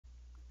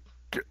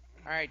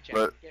All right, Jack,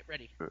 Let, get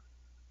ready.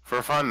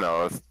 for fun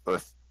though,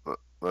 let's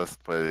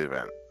play the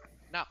event.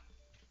 No,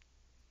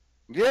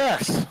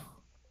 Yes.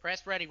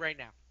 press ready right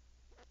now.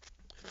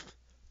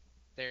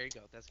 There you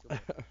go. That's a good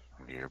boy.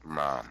 Your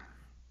mom.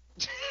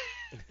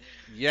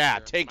 Yeah,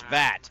 Your take mom.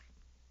 that.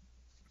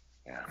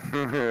 Yeah.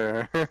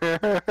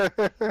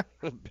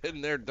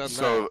 Been there, done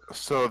that.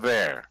 so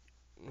there.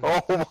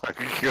 Oh my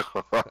god.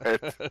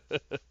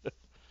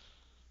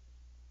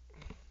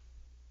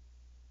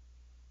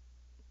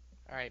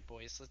 All right,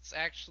 boys. Let's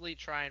actually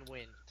try and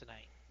win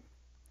tonight.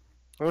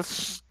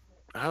 Let's.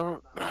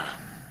 How?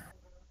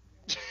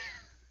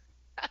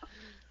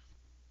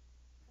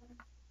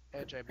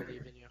 Edge, I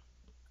believe in you.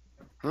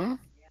 Hmm?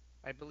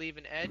 I believe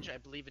in Edge, I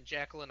believe in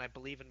Jackal, and I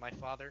believe in my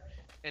father.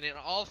 And in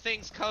all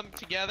things come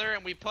together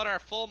and we put our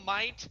full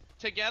might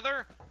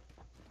together,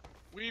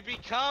 we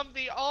become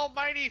the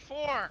Almighty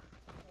Four!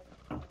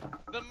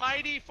 The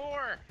Mighty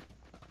Four!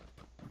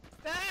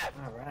 Stop!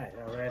 Alright,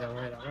 alright,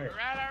 alright, alright.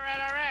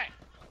 Alright!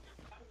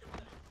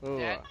 Ooh,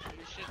 Dad,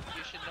 you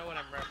should know what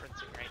I'm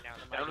referencing right now.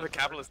 The Down to Mighty the Four,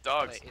 capitalist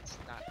dogs. but it's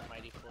not the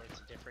Mighty Four,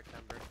 it's a different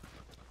number.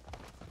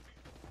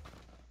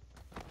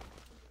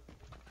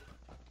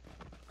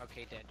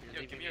 Okay, Dad, you're Yo,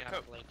 leaving give me me your on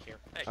coat. a blank here.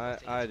 Hey.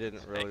 I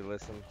didn't really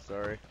listen.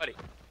 Sorry. Buddy,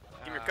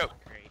 give me your Ah, coat.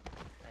 great.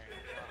 Alright,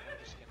 well, I'm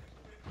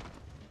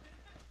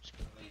just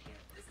gonna leave here.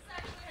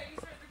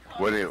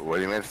 What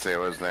do you meant to say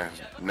was nice?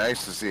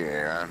 Nice to see you,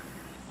 Aaron.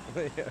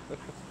 Yeah.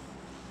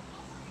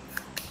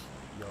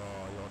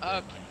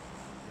 Okay,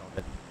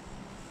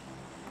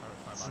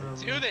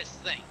 let's do this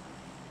thing!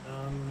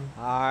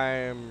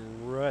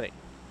 I'm ready.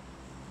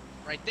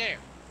 Right there!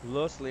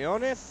 Los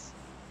Leones.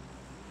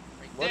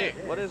 Right there!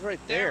 What is right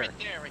There, there? right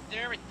there, right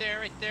there, right there,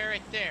 right there,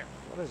 right there!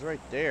 What is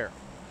right there?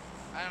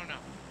 I don't know.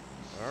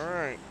 All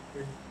right.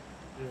 Here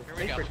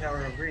The we go. Paper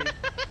Tower of Green.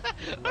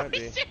 Are Might we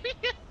be. serious?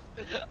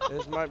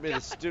 This might be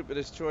the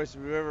stupidest choice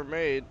we've ever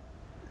made.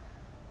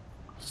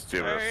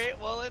 Stupid.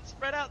 Alright, well, let's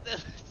spread out then.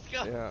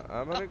 Let's go. Yeah,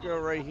 I'm gonna go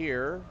right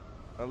here,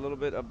 a little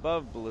bit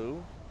above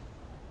blue.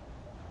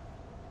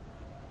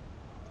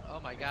 Oh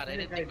my god, I I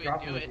didn't think think I we'd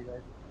dropped do with it. you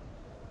guys.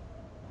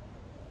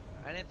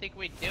 I didn't think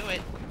we'd do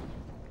it.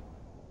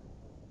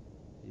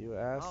 You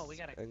asked, Oh, we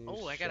got a- and you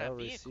oh, I got a shall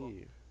vehicle.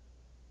 receive.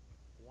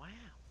 Wow.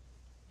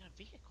 We got a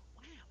vehicle.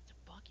 Wow, it's a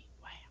buggy.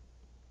 Wow.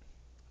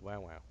 Wow,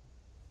 wow.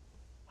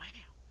 Wow.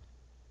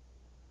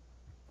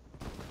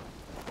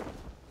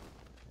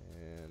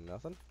 And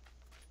nothing.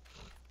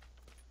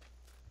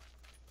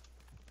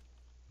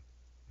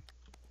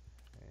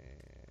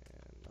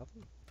 And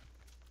nothing.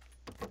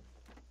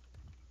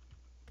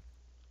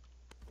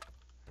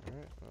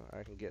 Alright, well,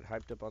 I can get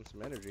hyped up on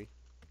some energy.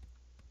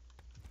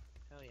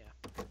 Hell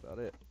yeah. That's about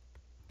it.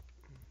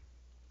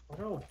 Oh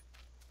no, Are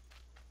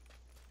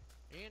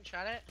you getting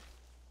shot at?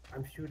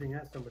 I'm shooting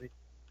at somebody.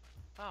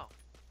 Oh,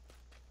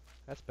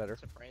 That's better.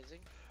 surprising.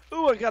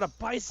 Ooh, I got a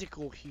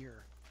bicycle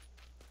here.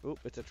 Oop,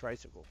 it's a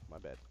tricycle. My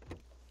bad.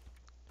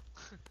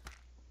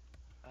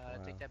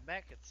 Take that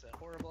back. It's a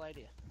horrible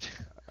idea.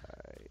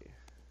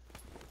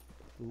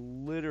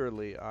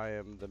 Literally, I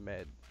am the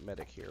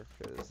medic here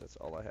because that's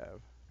all I have.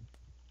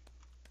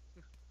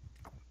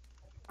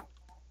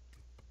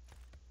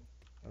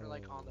 We're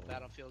like on the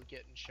battlefield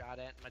getting shot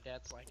at, and my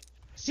dad's like,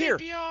 Here!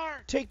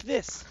 CPR! Take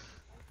this,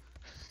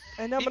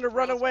 and I'm He gonna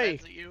run throws away.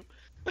 meds at you.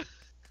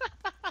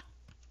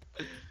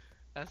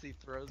 As he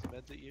throws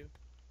meds at you.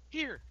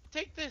 Here,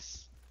 take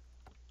this.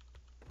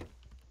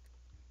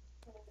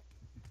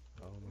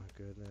 Oh my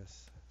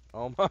goodness.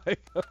 Oh my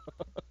god.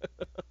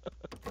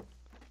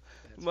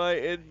 That's My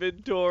funny.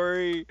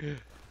 inventory.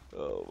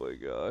 Oh my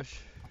gosh.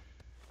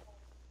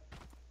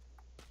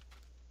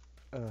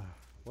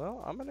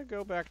 Well, I'm gonna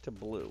go back to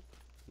blue,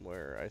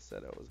 where I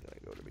said I was gonna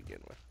go to begin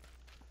with.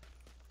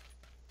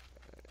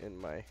 In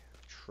my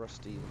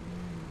trusty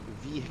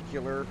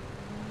vehicular.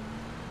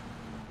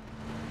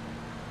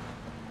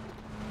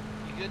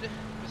 You good,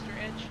 Mr.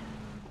 Edge?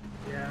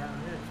 Yeah,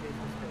 I'm gonna chase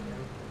this guy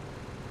down.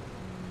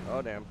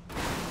 Oh damn.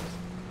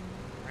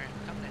 Alright,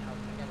 I'm coming to help. I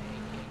got an AK.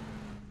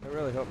 I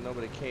really hope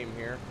nobody came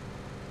here.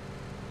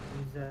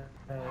 He's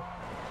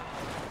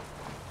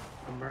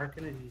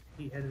American, and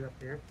he headed up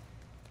there.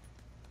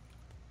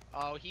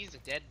 Oh, he's a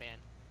dead man.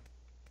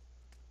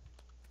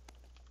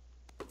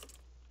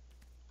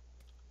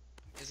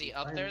 Is he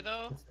up there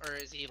though, or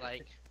is he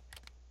like?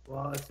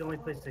 Well, it's the only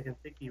place I can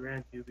think he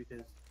ran to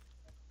because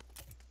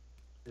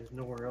there's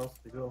nowhere else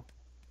to go.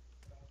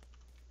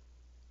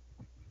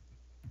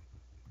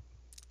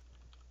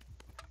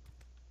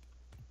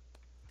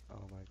 Oh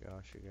my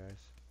gosh, you guys.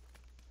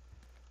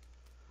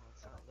 Well,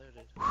 it's not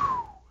loaded.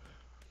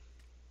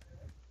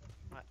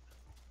 What?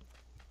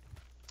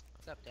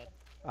 What's up, Dad?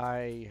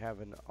 I have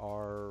an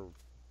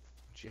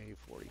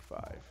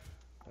RJ45.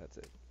 That's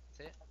it.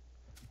 That's it?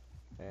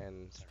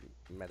 And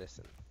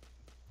medicine.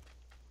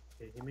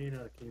 Okay, he may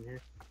not have came here.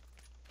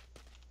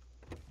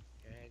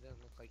 Yeah, it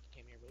doesn't look like he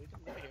came here, but we can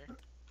live here.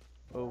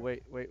 Oh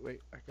wait.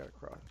 I got a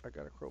crowbar. You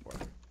gotta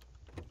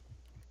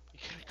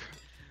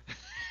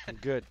I'm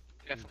good.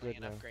 I'm Definitely good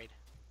an now. upgrade.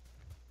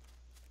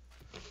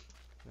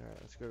 Alright,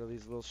 let's go to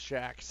these little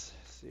shacks.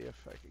 See if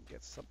I can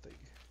get something.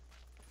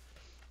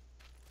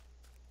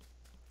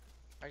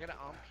 I got an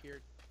omp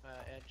here,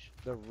 Edge,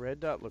 The red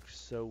dot looks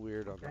so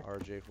weird on the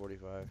Okay.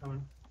 RJ45.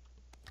 Coming.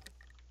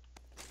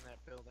 in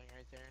that building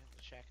right there,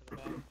 the shack in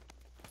the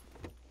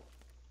back.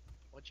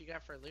 What you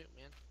got for loot,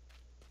 man?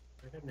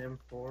 I got an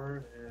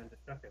M4 and a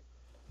shotgun.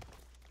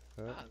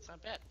 Uh, Ah, it's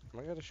not bad.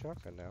 I got a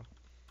shotgun now.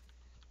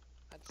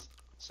 That's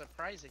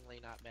surprisingly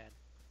not bad.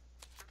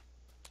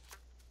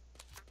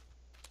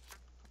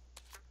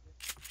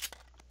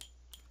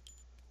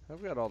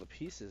 I've got all the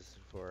pieces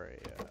for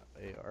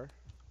a AR.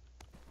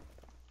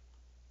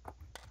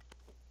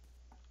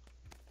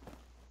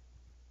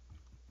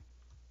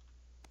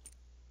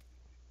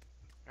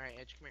 Alright,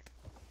 Edge, come here.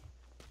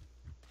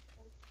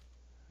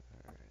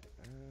 Alright,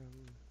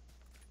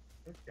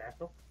 There's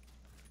Jackal.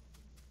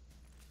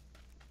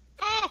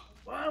 Oh!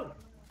 Whoa!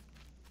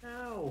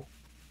 No!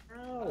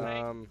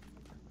 No!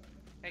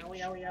 Hey,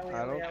 Owie, owie, owie,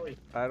 I owie, don't- owie.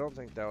 I don't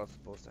think that was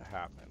supposed to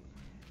happen.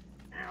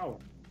 Ow!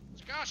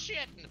 oh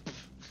shit!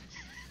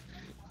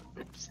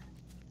 Oops.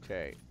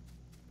 Okay.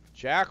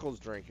 Jackal's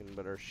drinking,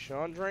 but are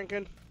Sean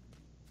drinking?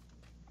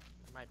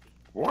 Might be.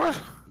 What?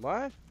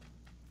 What?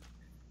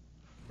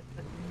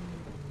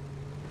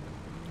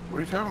 What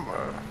are you talking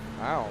about?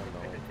 I don't I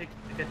know.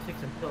 gotta take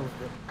some pills,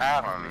 but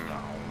I don't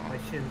know. my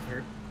shins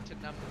hurt. To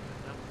numb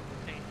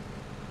the pain.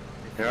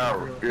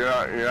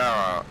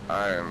 Yeah,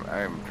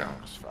 I'm drunk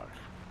as fuck.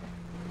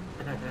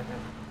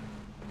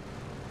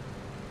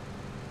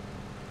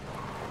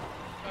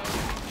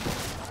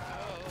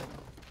 Oh.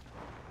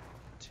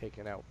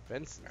 Taking out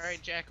fences.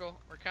 Alright, Jackal,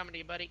 we're coming to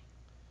you, buddy.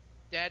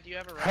 Dad, do you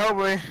have a Help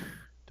me!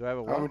 Do I have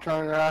a Help me, what?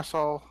 trying your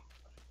asshole.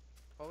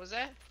 What was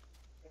that?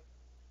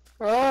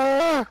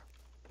 Ah!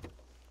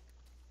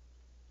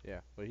 Yeah,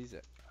 what he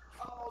said.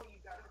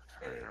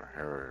 Here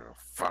we go.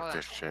 Fuck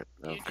this shit.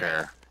 I You don't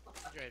care.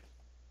 Drive.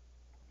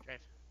 Drive.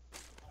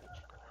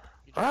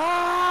 You drive.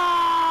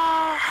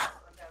 Ah!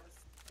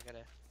 I gotta.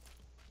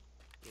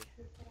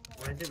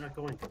 Why is it not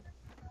going?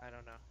 I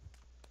don't know.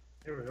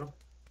 There we go.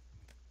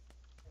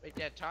 Wait,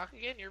 Dad, talk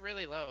again? You're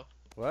really low.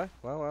 What?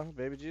 Well,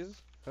 baby Jesus?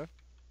 Huh?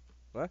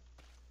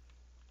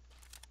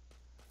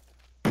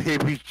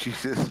 Baby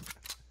Jesus.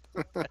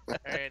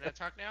 Alright, now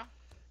talk now?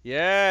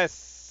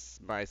 Yes,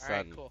 my son.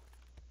 Alright, cool.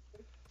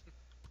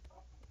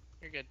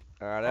 You're good.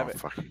 Alright, I have Oh, it.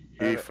 fuck. I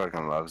He have it.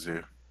 fucking loves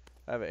you.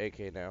 I have an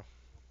AK now.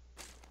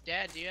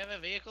 Dad, do you have a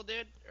vehicle,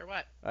 dude? Or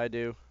what? I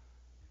do.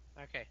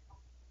 Okay.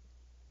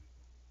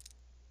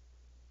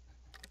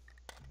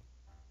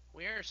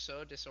 We are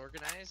so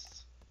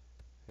disorganized.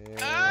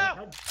 Yeah.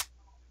 Oh!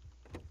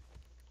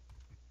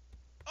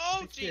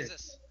 Oh, Be scared.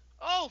 Jesus!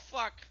 Oh,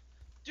 fuck!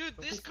 Dude,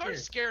 Don't this be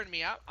car's scared. scaring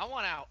me out. I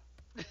want out.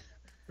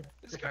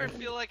 This car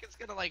feel like it's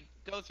gonna, like,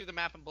 go through the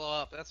map and blow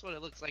up. That's what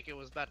it looks like it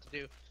was about to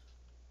do.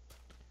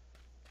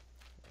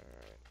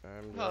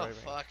 Alright, I'm Oh, driving.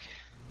 fuck.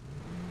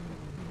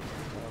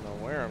 I don't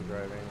know where I'm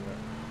driving,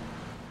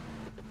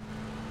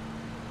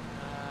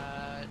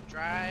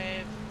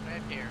 Drive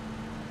here.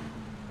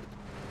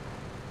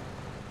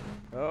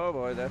 but... Oh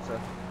boy, that's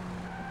a...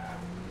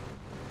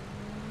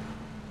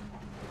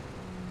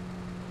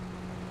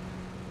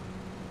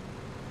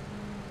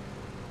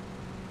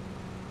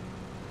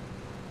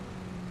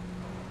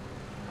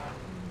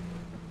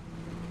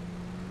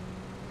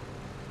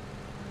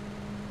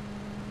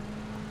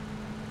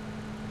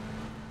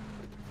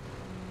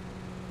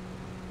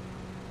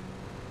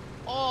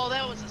 Oh,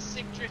 that was a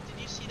sick drift.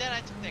 Did you see that?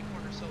 I took that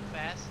corner so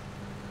fast.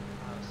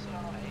 Oh, so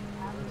tight.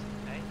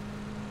 So tight.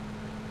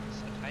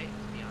 So tight.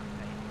 It's beyond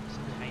tight. So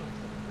tight.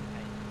 It's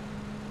tight.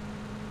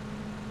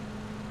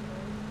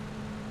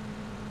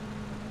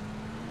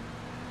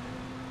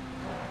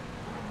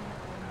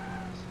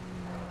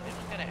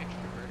 Anyone got an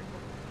extra vertical?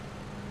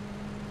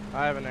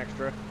 I have an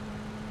extra.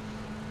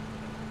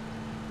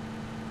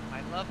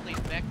 My lovely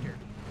Vector.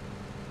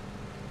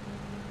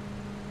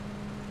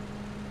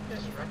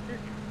 Disruptor?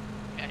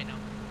 Yeah, I know.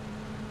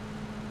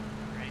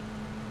 Right.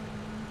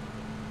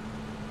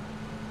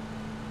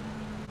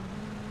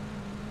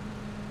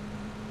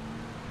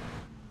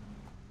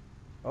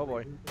 Oh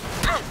boy.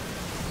 Shot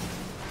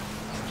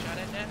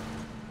at that?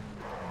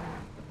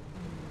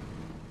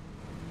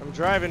 I'm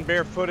driving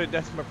barefooted,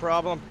 that's my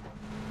problem.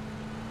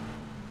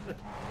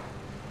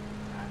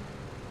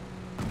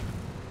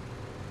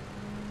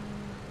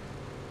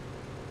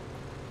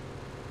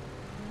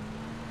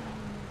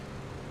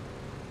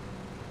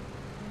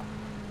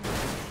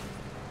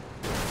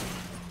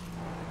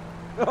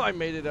 Oh, I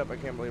made it up. I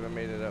can't believe I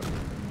made it up.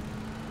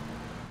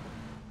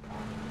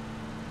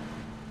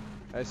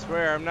 I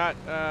swear I'm not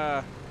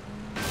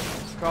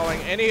calling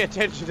any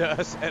attention to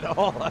us at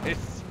all, I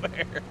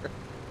swear.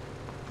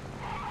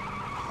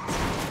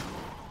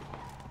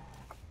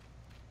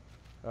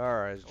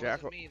 Alright, is It wasn't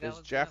Jackal, me, that is was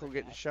the Jackal other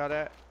getting guy. shot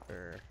at?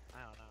 Or I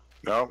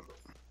don't know.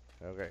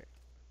 No. okay.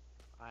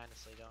 I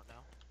honestly don't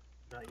know.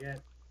 Not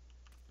yet.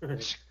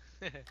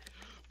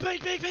 Bang,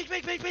 bang, bang,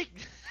 bang, bang, bang!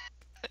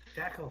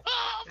 Jackal,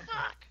 Oh,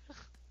 fuck!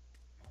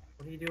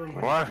 what are you doing?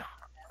 buddy? What?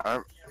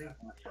 I'm.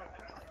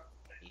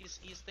 He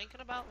He's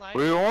thinking about life.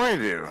 What do you want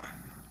to do? Are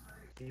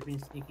you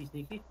being sneaky,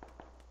 sneaky?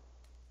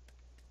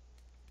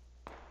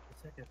 A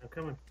second, I'm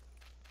coming.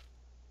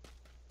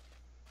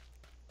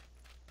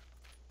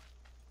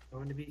 I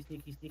want to be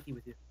sneaky, sneaky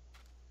with you.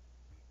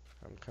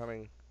 I'm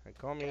coming. I'm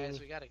coming. Guys,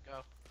 we gotta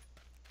go.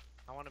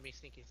 I want to be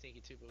sneaky,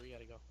 sneaky too, but we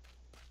gotta go.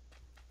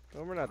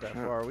 Well, we're not that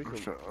far. We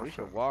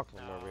can walk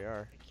from where we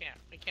are.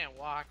 We can't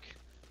walk.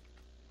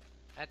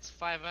 That's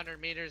 500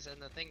 meters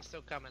and the thing's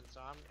still coming, so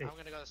I'm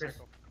gonna go to the Chris.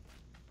 circle.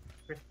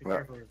 Chris, be Well,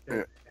 careful.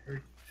 yeah. I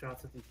heard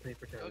shots at these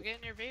sniper towers. Go get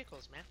in your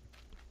vehicles, man.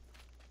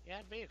 You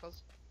had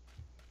vehicles.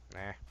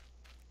 Nah.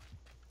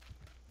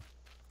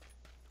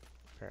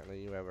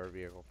 Apparently you have our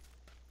vehicle.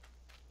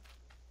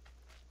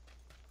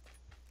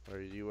 Or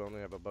you only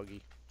have a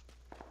buggy.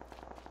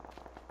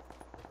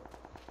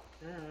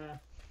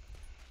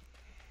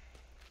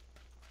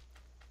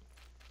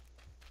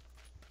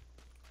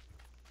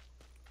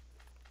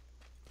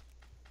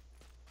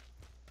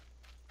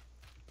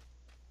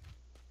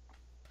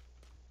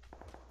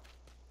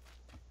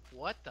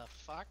 What the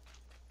fuck?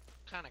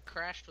 What kind of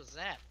crash was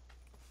that?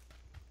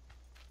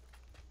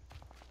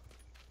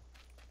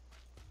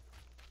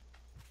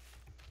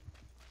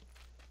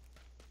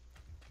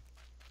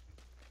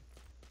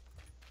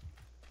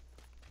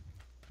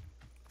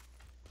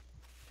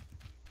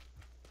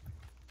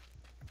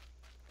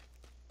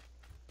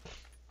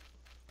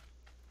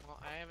 Well,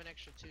 I have an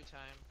extra 2 time.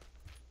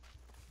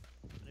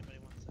 If anybody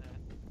wants that.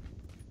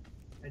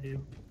 I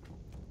do.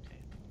 Okay.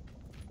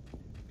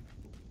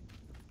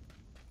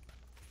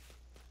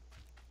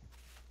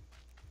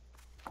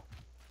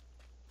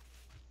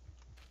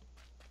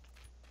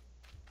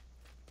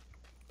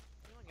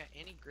 You don't got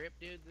any grip,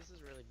 dude? This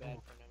is really bad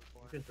for an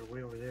M4. You guys are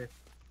way over there.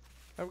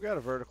 I've got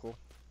a vertical.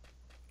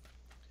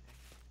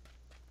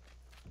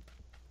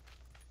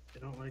 I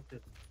don't like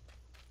this.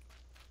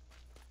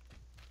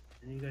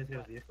 And you guys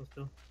have vehicles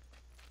still?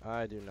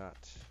 I do not.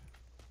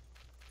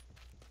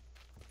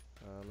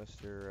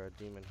 Mr.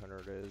 Demon Hunter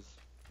it is.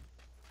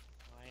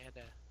 Oh, I had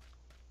a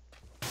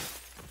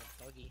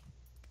buggy.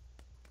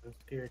 I'm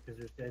scared because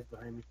there's guys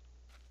behind me.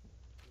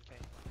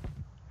 Okay.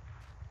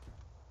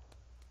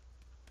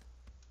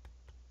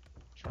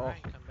 Try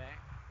and come back.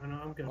 Oh no,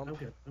 I'm good. I'm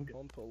good. I'm good.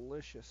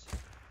 Pumpalicious.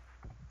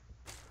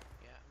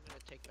 Yeah, I'm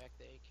gonna take back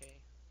the AK.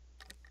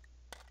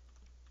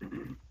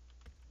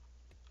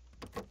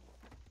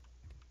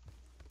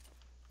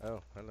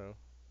 Oh, hello.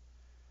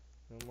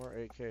 No more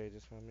AK,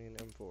 just want me an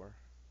M4.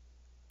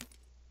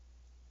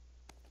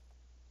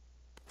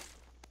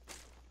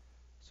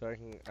 So I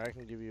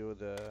can give you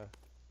the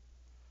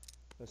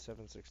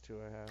 7.62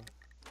 I have.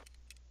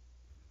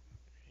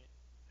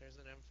 There's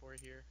an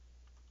M4 here.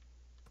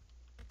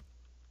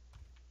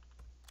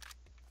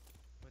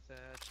 With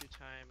a 2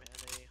 time and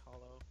a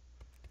hollow.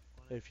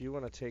 If you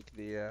want to take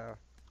the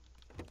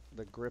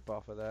grip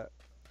off of that,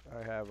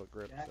 I have a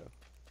grip. Jack? So.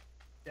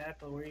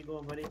 Jackal, where you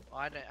going, buddy? Well,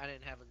 I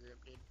didn't have a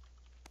grip, dude.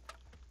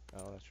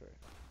 Oh, that's right.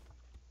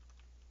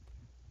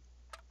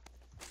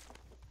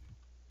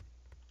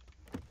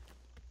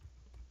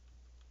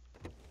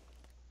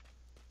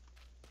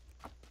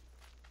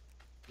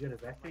 You got a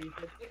vector, you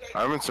said?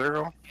 I'm in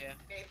circle. Yeah.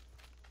 Okay,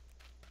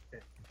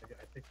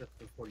 I picked up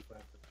the 45.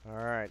 All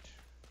right.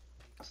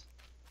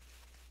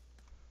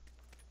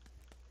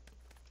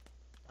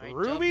 Alright,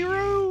 Ruby W.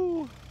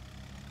 Roo!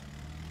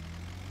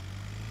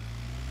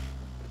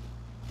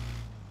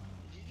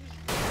 Did you just...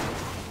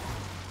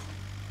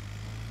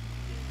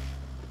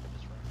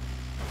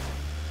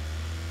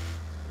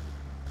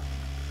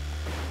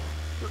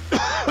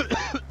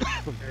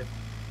 Okay.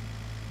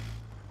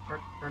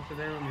 Front to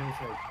them on the other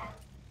side.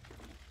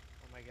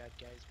 Oh my god,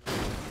 guys.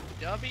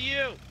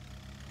 W!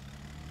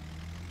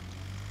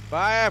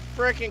 Buy a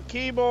frickin'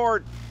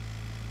 keyboard!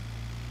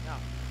 No.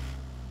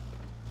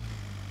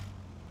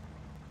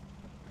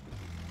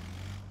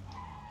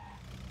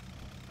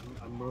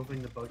 I'm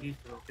moving the buggy,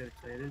 so don't get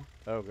excited.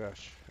 Oh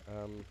gosh.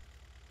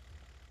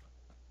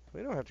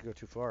 We don't have to go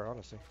too far,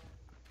 honestly.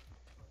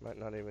 Might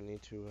not even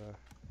need to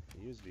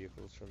use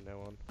vehicles from now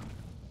on.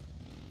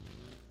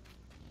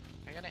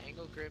 I got an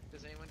angle grip.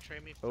 Does anyone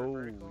trade me for Oh,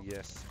 vertical?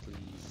 yes,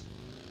 please.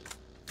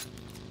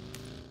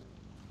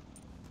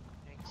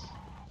 Thanks.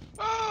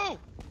 Oh!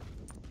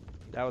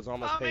 That was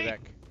almost Mommy! payback.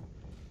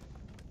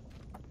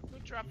 Who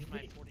dropped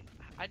my 40?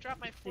 I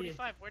dropped my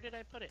 45. Where did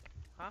I put it?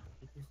 Huh?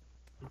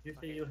 Did you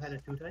say you had a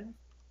 2 times?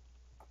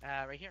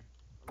 Right here.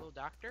 A little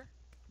doctor.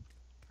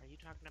 Are you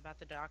talking about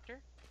the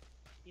doctor?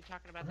 You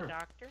talking about the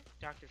doctor?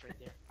 Doctor's right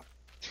there.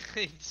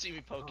 You see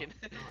me poking.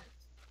 Oh,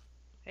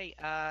 Hey,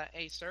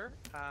 hey, sir.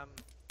 Yeah,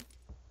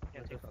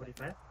 that's take a all that.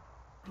 45?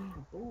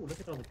 Oh, look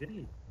at all the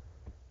goodies.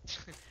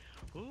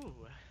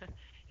 Ooh,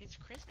 it's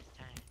Christmas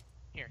time.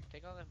 Here,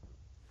 take all that.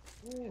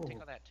 Ooh. Take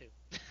all that too.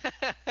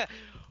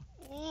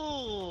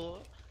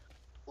 Ooh,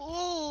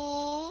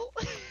 ooh.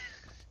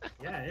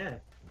 Yeah.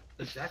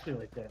 Exactly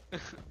like that.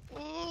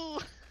 Ooh.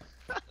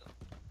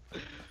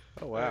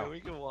 Oh, wow. Alright, we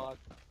can walk.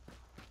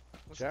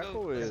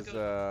 Jackal let's is,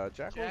 go.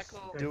 Jackal's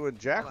Jackal. doing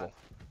Jackal.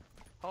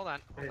 Hold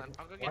on. Hey,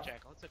 I'll go get watch-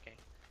 Jackal. It's okay.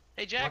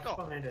 Hey, Jackal.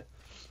 Watch behind it.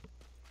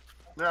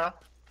 Yeah.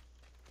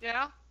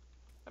 Yeah?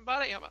 And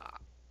buddy, I'm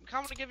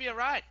coming to give you a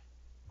ride.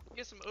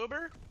 Get some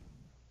Uber?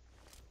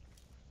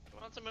 You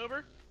want some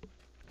Uber?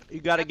 You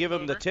gotta Got give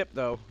some him the Uber. tip,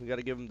 though. You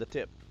gotta give him the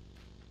tip.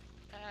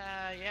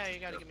 Yeah, you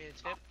gotta give me a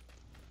tip.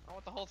 I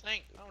want the whole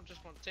thing. I don't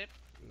just want a tip.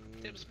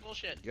 Tip's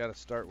bullshit. You gotta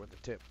start with the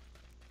tip.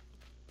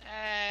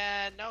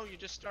 No, you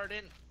just start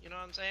in. You know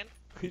what I'm saying?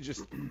 You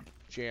just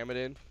jam it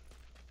in.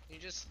 You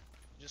just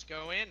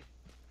go in.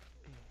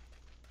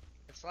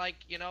 It's like,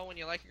 you know, when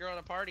you like a girl at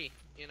a party.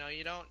 You know,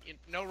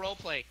 no role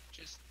play.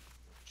 Just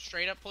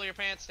straight up pull your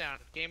pants down.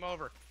 Game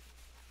over.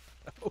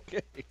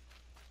 Okay. I'm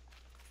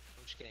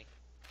just kidding.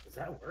 Does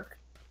that work?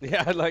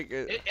 Yeah, I like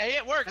it.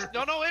 It works.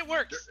 No, it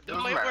works. No,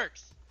 Doesn't it matter.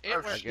 works. It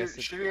Oh, works. guess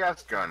it- shitty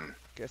ass gun.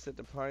 Guess it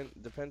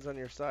depends on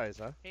your size,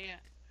 huh? Hey,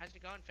 how's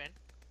it going, Finn?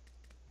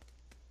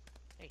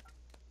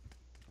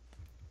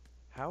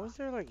 How is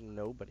there like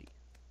nobody?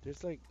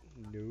 There's like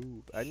no.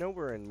 I know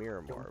we're in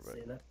Miramar, Don't but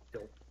say that.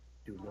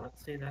 Do not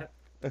say that.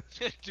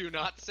 Do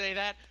not say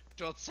that.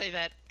 Don't say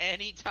that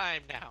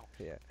anytime now.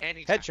 yeah.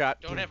 Anytime. Headshot.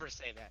 Don't ever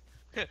say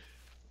that.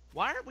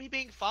 Why aren't we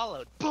being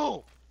followed?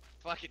 Boom!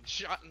 Fucking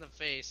shot in the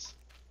face.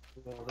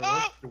 Well,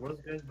 Oh! there was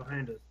guys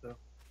behind us, though.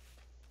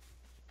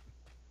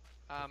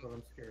 That's what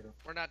I'm scared of.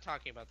 We're not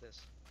talking about this.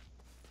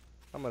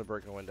 I'm gonna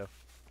break a window.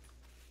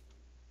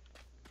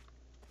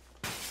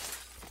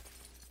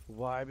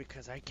 Why?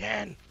 Because I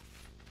can.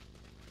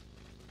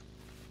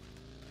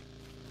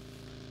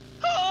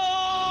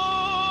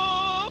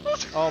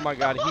 Oh my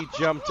god, he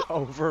jumped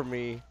over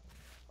me.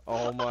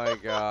 Oh my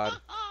god.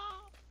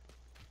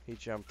 He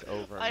jumped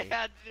over me. I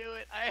had to do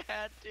it. I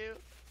had to.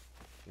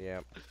 Yeah.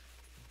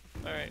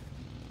 Alright.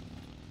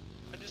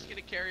 I'm just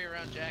gonna carry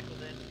around Jackal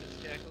then,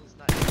 because Jackal's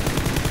not.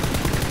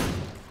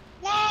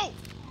 Whoa!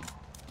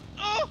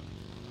 Oh!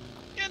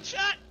 Getting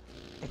shot!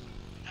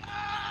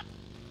 Ah!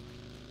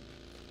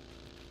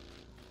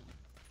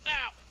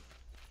 Ow!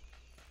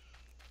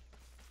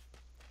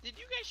 Did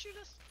you guys shoot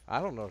us?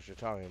 I don't know what you're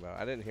talking about.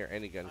 I didn't hear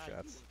any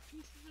gunshots. You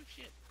pieces of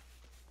shit.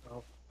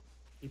 Well,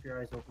 keep your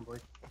eyes open, boy.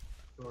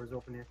 Doors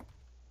open here.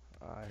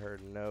 I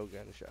heard no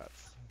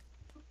gunshots.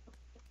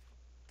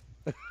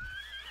 Guys,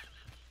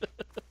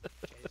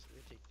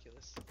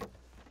 ridiculous.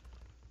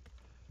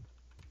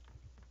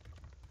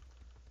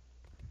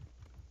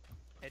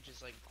 Edge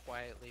is like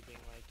quietly being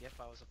like, "If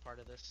I was a part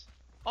of this."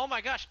 Oh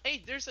my gosh!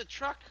 Hey, there's a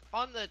truck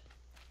on the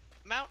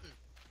mountain.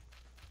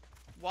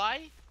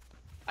 Why?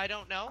 I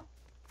don't know.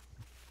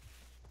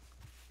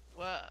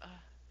 What?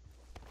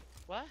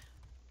 What?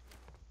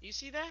 You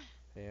see that?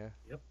 Yeah.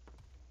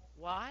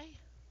 Why?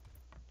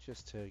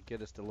 Just to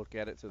get us to look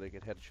at it so they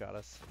could headshot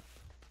us.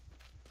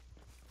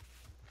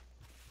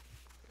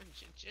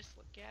 Just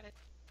look at it.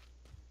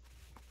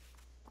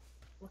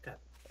 Look at.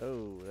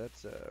 Oh,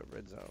 that's a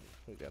red zone.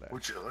 We gotta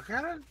Would you look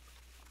at it?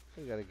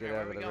 get Alright, out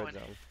where of the we red going?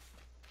 zone.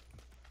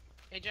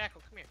 Hey,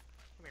 Jackal, come here.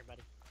 Come here,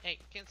 buddy. Hey,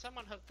 can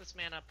someone hook this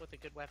man up with a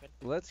good weapon?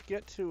 Let's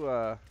get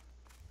to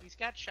He's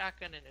got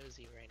shotgun and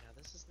Uzi right now.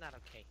 This is not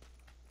okay.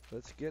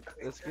 let's get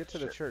to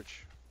the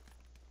church.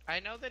 I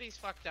know that he's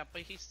fucked up,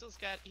 but he's still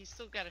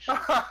got a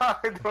shot.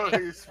 I know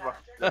he's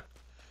fucked up.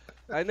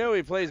 I know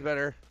he plays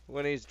better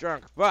when he's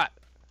drunk, but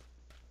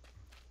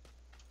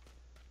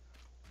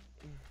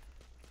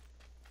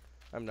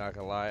I'm not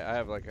gonna lie. I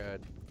have like a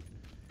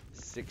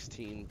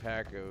 16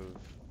 pack of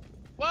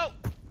Whoa!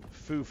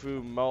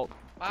 foo-foo malt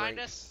Behind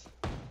drinks.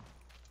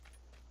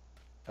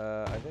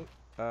 I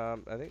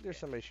think there's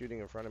somebody shooting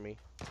in front of me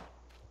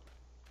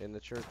in the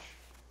church.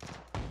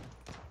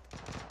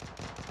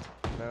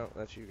 No,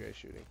 that's you guys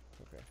shooting.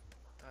 Okay.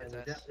 And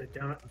That's us. they're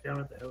down at the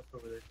house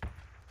over there.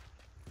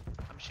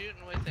 I'm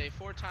shooting with a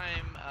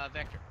 4-time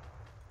vector.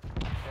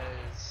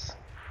 Because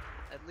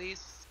at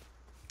least.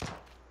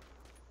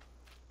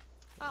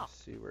 Oh. Let's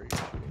see where you're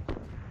shooting.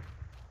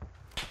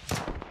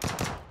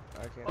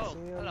 I can't Oh, see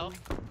him. hello.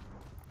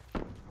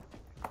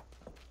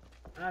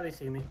 Ah, they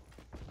see me.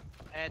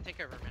 Take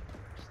cover, man.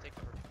 Just take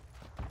cover.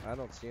 I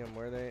don't see him.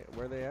 Where they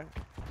at?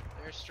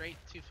 They're straight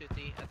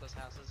 250 at those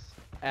houses.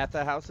 At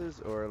the houses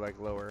or like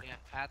lower? Yeah,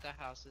 at the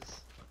houses.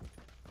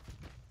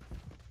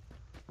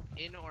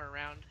 In or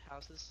around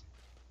houses.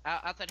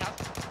 Outside house.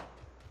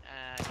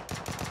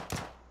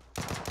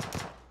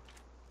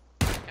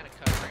 Kind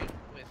of covering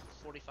with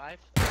 45.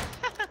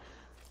 I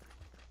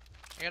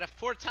got a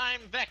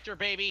 4-time vector,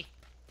 baby.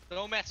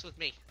 Don't mess with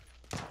me.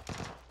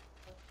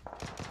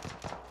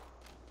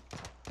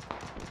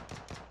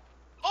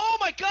 Oh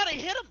my god, I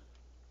hit him!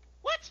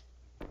 What?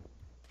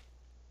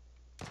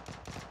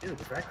 Dude,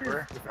 the vector's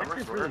Where?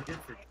 really Where? good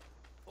for.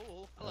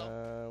 Oh,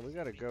 hello. We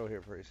gotta go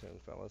here pretty soon,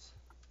 fellas.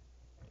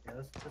 Yeah,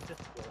 let's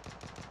just go.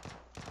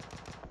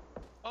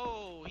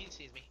 Oh, he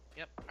sees me.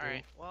 Yep.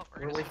 Alright, well,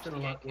 we're We're gonna switch wasting to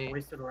a lot. AK. We're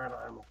wasting a lot of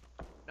ammo.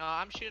 No,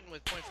 I'm shooting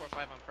with .45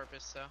 on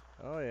purpose, so.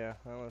 Oh yeah,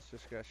 I almost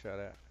just got shot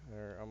at,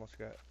 or almost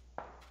got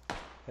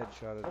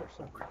headshotted or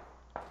something.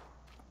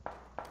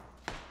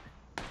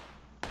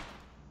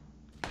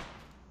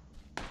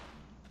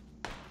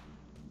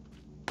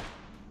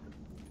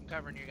 I'm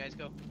covering you guys,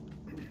 go.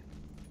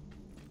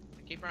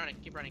 Keep running,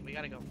 we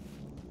gotta go.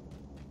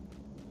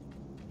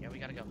 Yep. we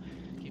gotta go.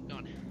 Keep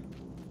going.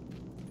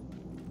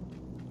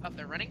 Up,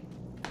 they're running.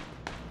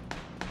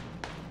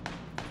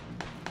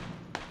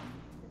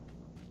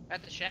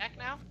 At the shack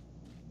now.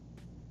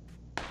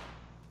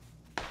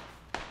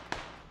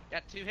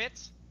 Got 2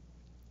 hits.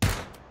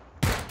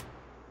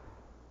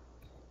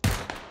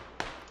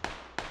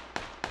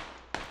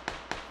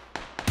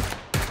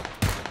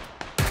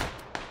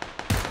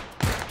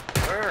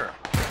 Where?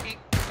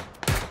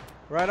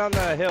 Right on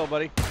the hill,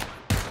 buddy.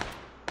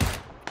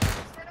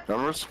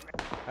 Numbers?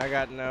 I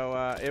got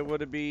no, it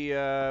would be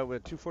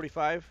with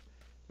 245,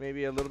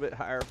 maybe a little bit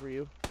higher for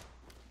you.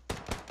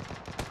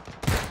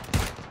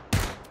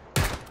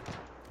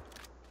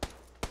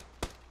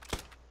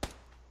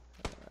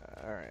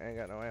 Alright, I ain't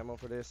got no ammo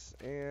for this,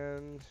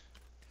 and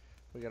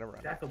we gotta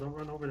run. Jackal, don't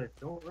run over there.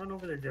 Don't run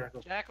over there,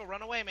 Jackal. Jackal,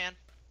 run away, man.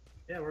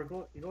 Yeah, you're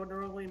going the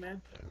wrong way,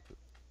 man.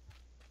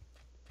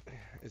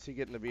 Is he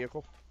getting the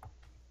vehicle?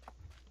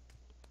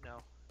 No,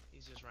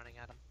 he's just running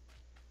at him.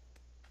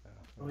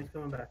 Oh, he's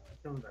coming back. He's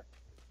coming back.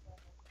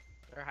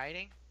 They're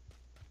hiding.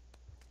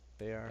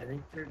 They are. I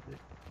think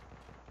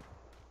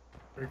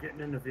they're getting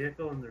in the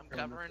vehicle and they're I'm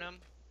covering them.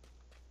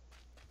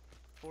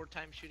 4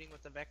 times shooting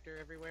with the vector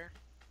everywhere.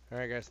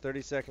 Alright guys,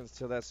 30 seconds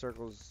till that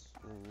circle's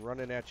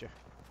running at you.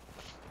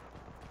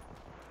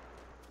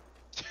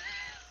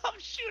 I'm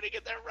shooting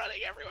and they're running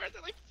everywhere.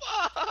 They're like,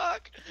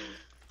 fuck!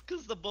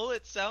 Because the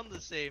bullets sound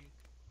the same.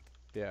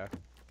 Yeah.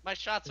 My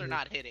shots are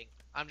not hitting.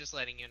 I'm just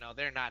letting you know,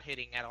 they're not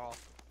hitting at all.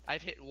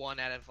 I've hit 1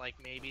 out of like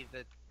maybe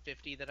the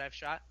 50 that I've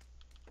shot.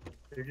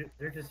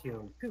 They're just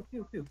yelling. Pew,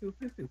 pew, pew, pew,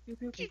 pew, pew,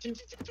 pew, pew,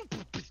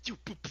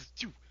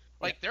 pew.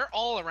 Like they're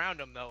all around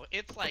them though.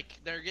 It's like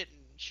they're getting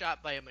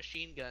shot by a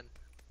machine gun.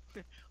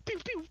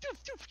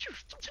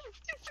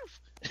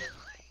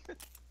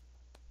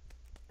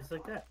 Just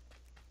like that.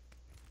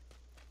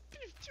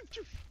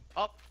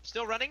 Oh,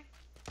 still running?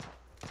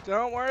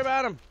 Don't worry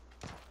about them.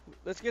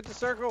 Let's get the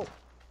circle.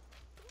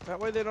 That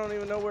way they don't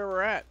even know where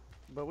we're at.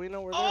 But we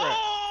know where they're at.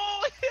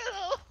 Oh!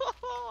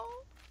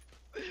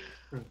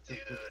 Dude,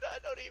 I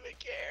don't even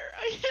care.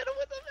 I hit him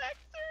with a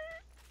vector.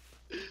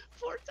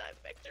 4-time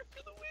vector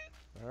for the win.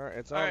 Alright,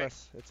 it's on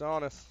us. It's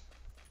on us.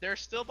 They're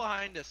still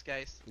behind us,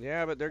 guys.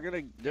 Yeah, but they're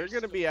gonna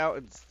be out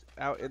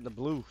in the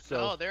blue. So.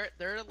 No, they're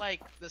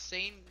like the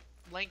same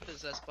length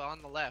as us, but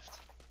on the left.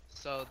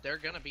 So they're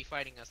gonna be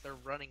fighting us. They're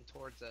running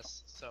towards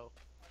us. So.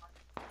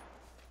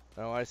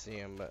 Oh, I see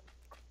him, but.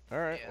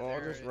 Alright, Yeah, well,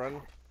 I'll just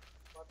run.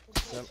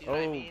 See what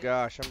I mean?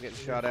 Gosh, I'm getting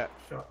shot at.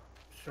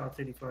 Shots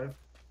 85.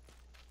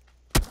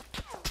 Keep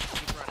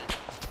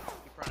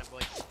running,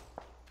 boys.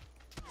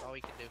 That's all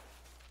we can do.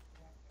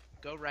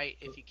 Go right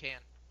if you can.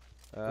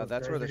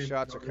 That's where the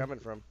shots are coming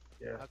from.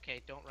 Yeah.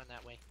 Okay, don't run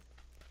that way.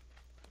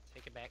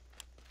 Take it back.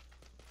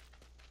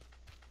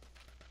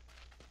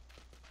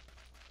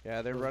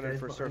 Yeah, they're Those running guys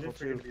for behind circle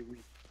us are gonna 2. be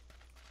weak.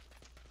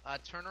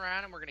 Turn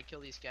around and we're gonna kill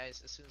these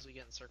guys as soon as we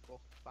get in circle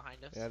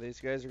behind us. Yeah,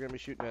 these guys are gonna be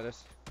shooting at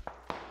us.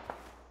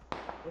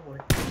 Oh boy.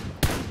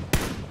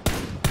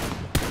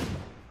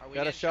 Are we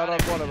Got a getting shot on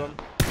at one right of now? them.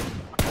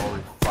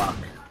 Holy fuck.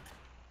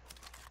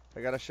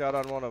 I got a shot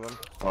on one of them.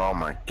 Oh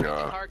my Get to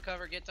god. hard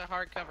cover, get to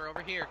hard cover.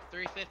 Over here,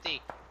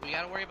 350. We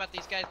gotta worry about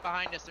these guys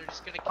behind us. They're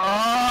just gonna kill us.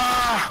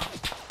 Ah!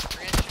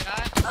 We're getting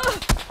shot.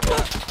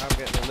 Yeah, I'm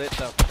getting lit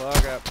the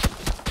fuck up.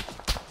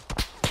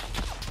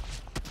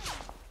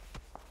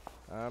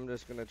 I'm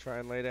just gonna try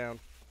and lay down.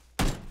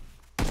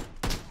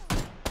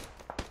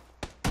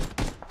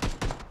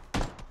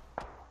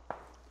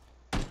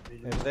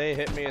 If they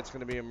hit me, it's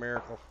gonna be a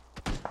miracle.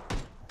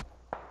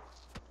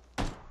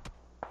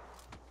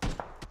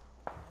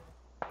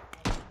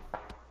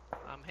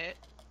 I'm hit.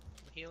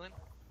 I'm healing.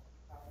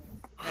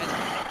 Guys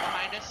coming up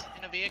behind us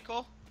in a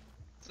vehicle.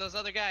 It's those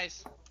other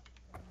guys.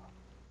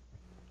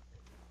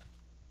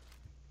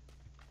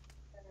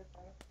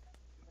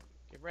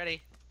 Get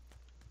ready.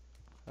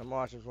 I'm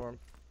watching for him.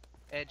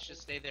 Edge,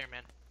 just stay there,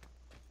 man.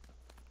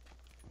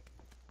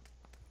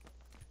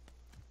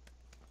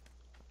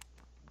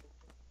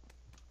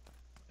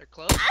 They're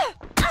close. Ow,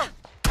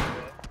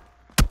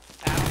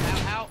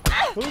 ow,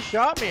 ow. Who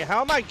shot me?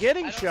 How am I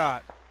getting I don't-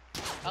 shot?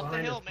 Up the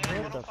Behind hill, us, man.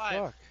 behind What the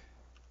 105. fuck?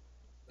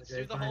 Let's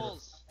do the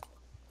holes.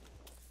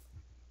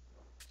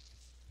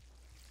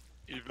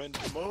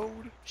 Event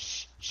mode?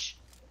 Shh, shh.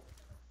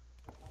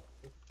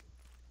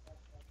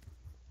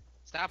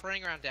 Stop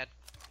running around, Dad.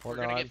 Hold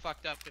We're gonna on. get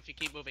fucked up if you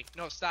keep moving.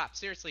 No, stop.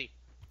 Seriously.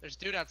 There's a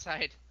dude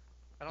outside.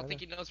 I don't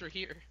think he knows we're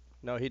here.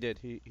 No, he did.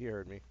 He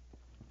heard me.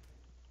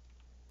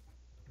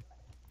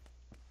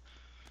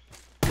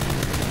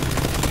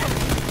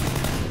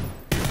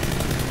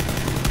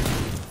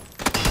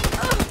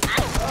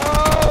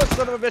 Oh,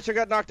 son of a bitch, I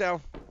got knocked down.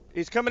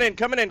 He's coming in,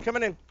 coming in,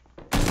 coming in.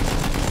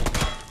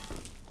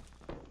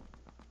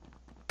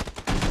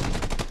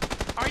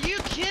 Are you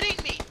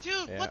kidding me?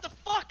 Dude, Yeah. what the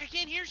fuck? I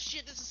can't hear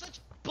shit. This is such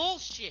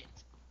bullshit.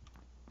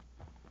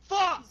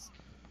 Fuck!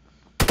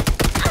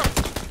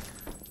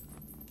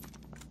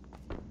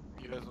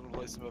 You guys want to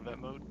play some event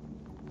mode?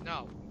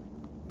 No.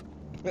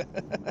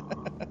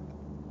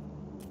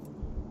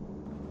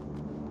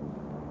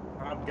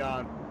 I'm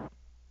gone.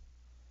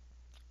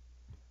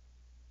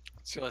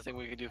 It's the only thing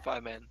we can do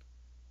 5-man.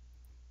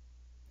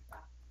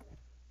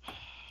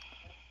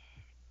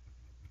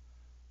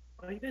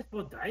 Oh, you guys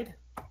both died?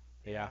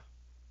 Yeah.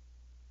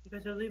 You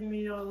guys are leaving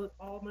me all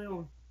on my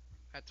own.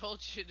 I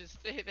told you to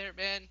stay there,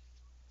 man.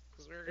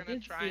 Because we were I gonna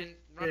did try and stay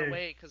run there.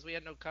 away because we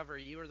had no cover.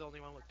 You were the only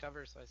one with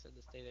cover, so I said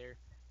to stay there.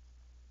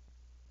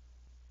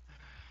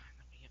 And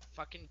then we get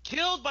fucking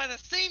killed by the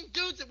same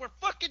dudes that were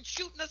fucking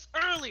shooting us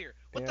earlier.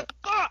 What Yeah.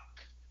 the fuck?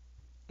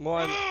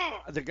 Well,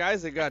 the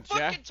guys that got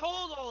fucking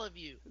told all of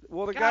you.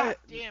 Well, the God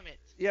guy. damn it.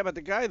 Yeah, but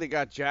the guy that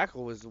got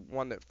Jackal was the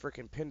one that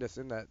freaking pinned us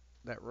in that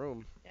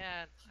room.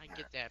 Yeah, I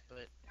get that,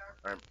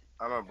 but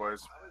I'm on,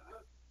 boys.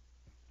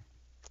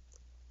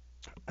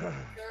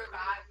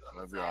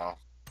 Love y'all.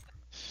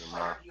 Good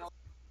night.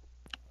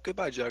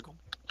 Goodbye, Jackal.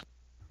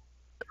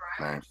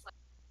 Night.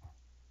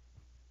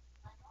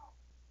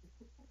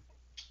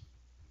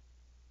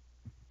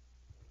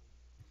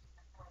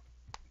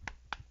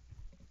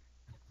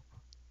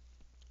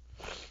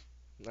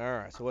 All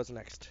right. So what's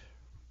next?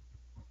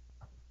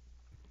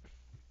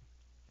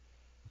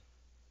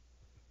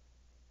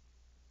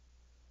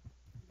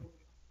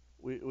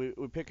 We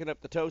picking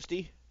up the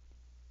toasty.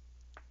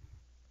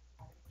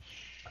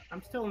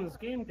 I'm still in this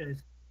game,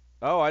 guys.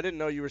 Oh, I didn't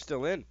know you were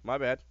still in. My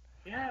bad.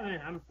 Yeah,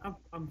 man,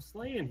 I'm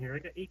slaying here. I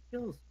got 8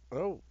 kills.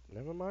 Oh,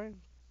 never mind.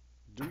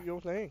 Do your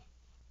thing.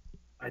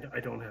 I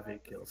don't have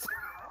 8 kills,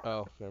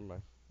 Oh, never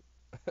mind.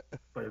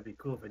 but it'd be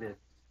cool if I did.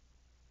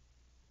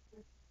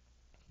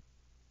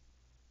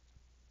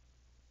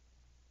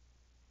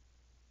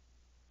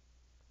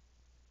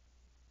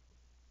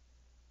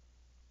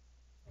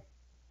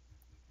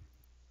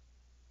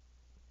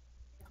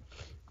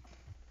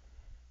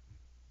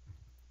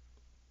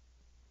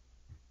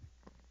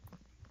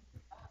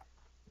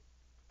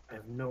 I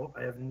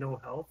have no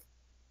health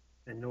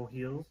and no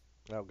heals.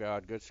 Oh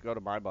God, good to go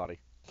to my body.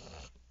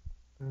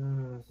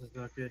 This is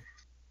not good.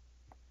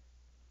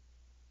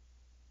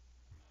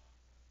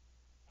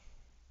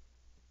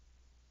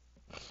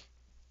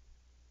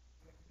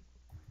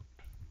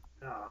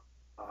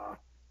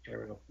 There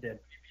we go. Dead.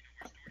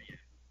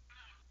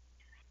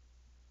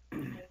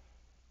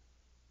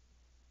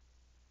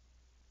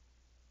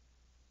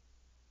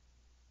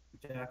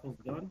 Jackal's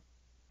gone.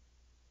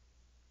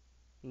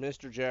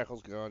 Mr.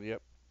 Jackal's gone.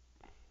 Yep.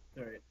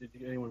 All right. Did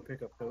anyone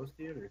pick up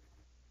Toasty or?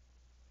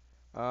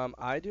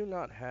 I do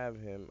not have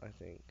him. I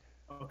think.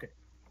 Okay,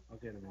 I'll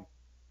get him in.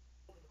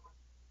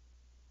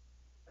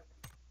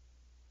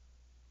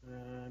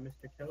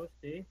 Mr.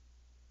 Toasty,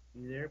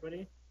 you there,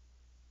 buddy?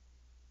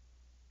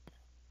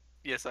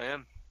 Yes, I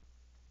am.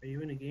 Are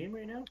you in a game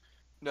right now?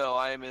 No,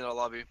 I am in a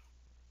lobby.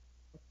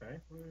 Okay.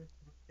 Where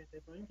can't I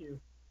find you?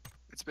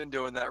 It's been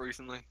doing that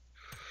recently.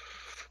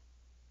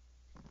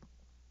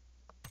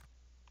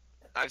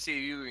 I see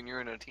you and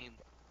you're in a team.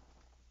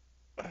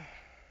 Just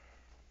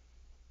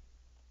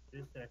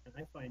a second.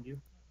 I find you.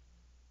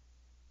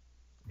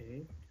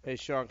 Okay. Hey,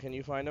 Sean, can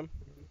you find him?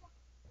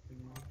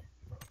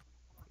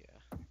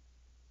 yeah.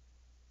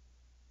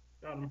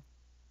 Got him.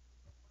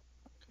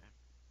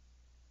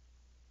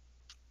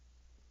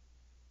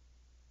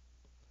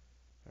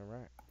 All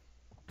right.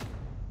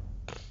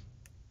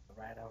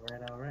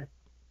 All right.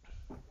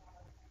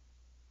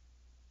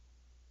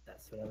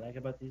 That's what I like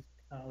about these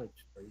college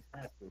or these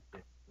high school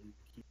kids. They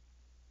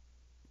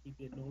keep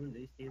getting older,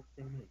 they stay the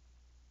same age.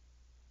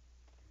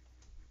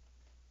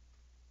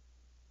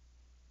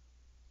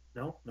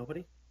 No?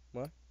 Nobody?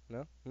 What?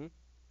 No? Hmm?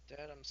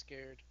 Dad, I'm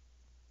scared.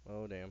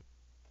 Oh, damn.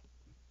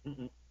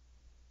 Mm-mm.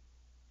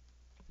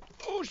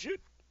 Oh, shit.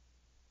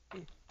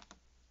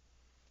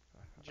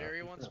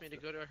 Jerry wants me to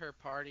go to her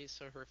party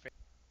so her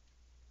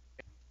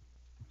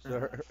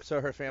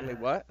So her family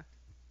what?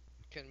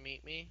 can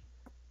meet me.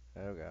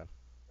 Oh, God.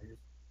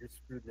 You're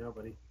screwed now,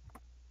 buddy.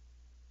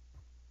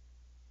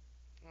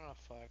 Oh,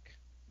 fuck.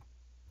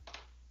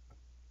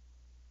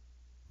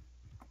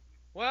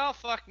 Well,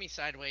 fuck me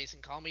sideways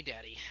and call me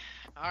daddy.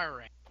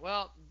 Alright.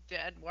 Well,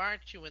 Dad, why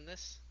aren't you in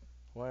this?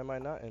 Why am I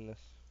not in this?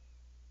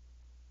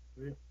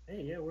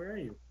 Hey, yeah, where are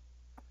you?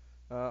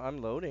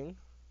 I'm loading.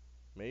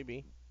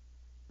 Maybe.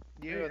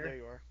 Yeah, There. there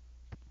you are.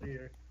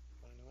 There.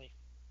 Finally.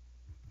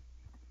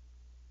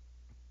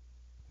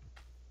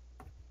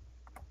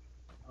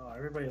 Oh,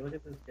 everybody, look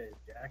at this guy's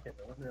jacket.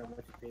 I wonder how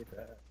much he paid for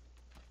that.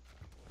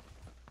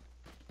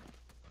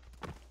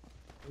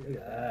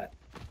 Look at that.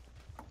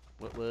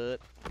 What?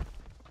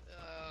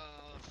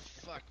 Oh,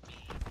 fuck me.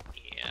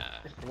 Yeah.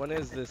 When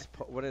is this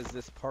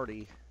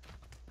party?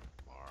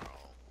 Tomorrow.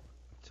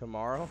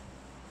 Tomorrow?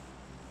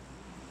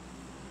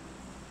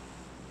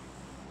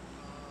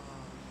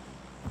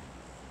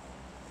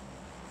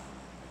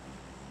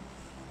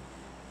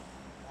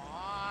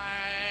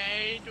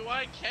 Why do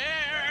I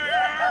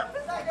care?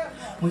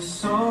 We're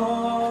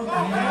so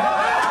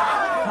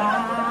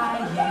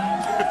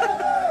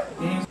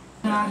There's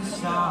not a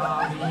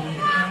sorry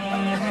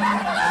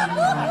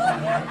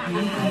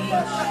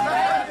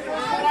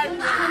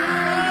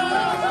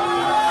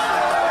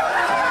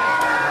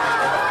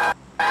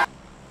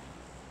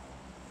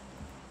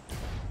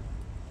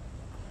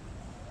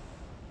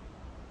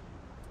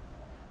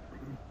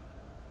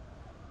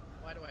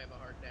I have a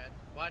heart, Dad.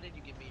 Why did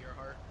you give me your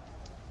heart?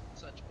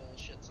 Such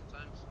bullshit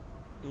sometimes.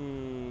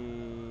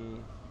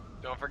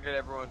 Don't forget,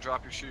 everyone,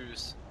 drop your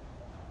shoes.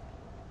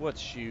 What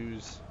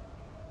shoes?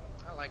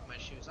 I like my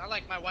shoes. I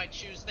like my white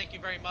shoes. Thank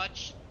you very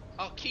much.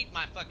 I'll keep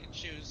my fucking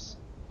shoes.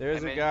 There's I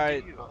a mean, guy.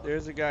 do you?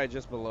 There's a guy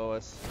just below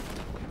us.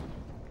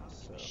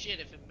 So Shit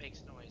if it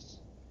makes noise.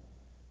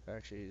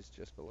 actually, he's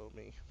just below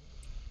me.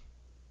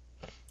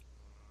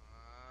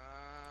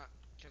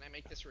 Can I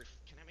make this roof?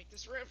 Can I make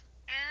this roof?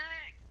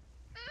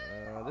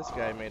 This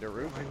guy made a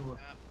roof.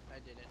 I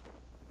did it.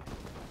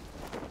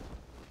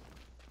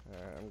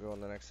 Alright, I'm going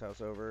the next house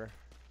over.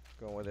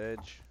 Going with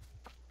Edge.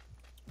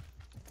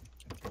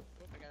 Oh,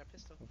 I got a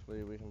pistol.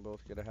 Hopefully we can both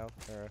get a house.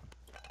 Or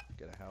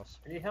get a house.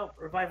 I need help.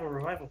 Revival,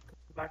 revival.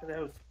 Come back to the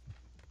house.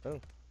 Oh.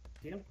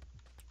 See him?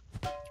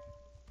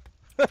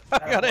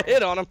 I got a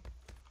hit on him.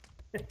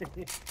 I'm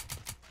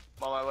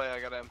on my way, I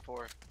got an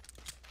M4.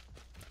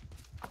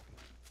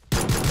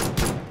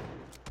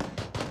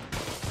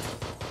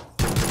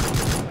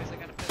 Boys, I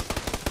got a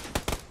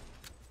pistol.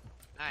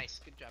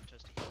 Nice. Good job,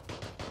 Toasty.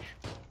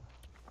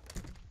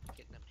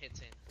 Getting them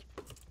hits in.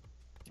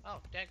 Oh,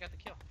 Dad got the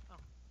kill.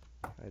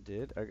 Oh. I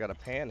did. I got a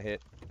pan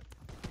hit.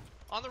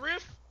 On the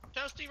roof!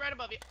 Toasty, right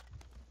above you.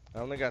 I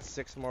only got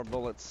 6 more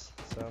bullets,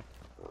 so.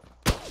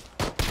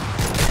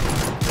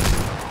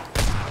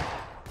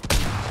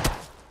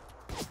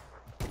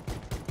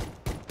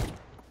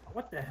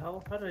 What the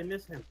hell? How did I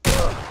miss him?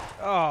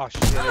 Oh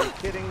shit, are you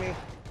kidding me?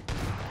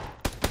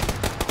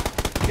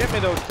 Get me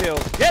those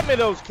kills! Get me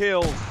those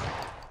kills!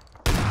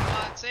 Come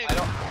on, save it.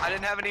 I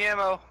didn't have any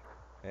ammo.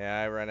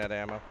 Yeah, I ran out of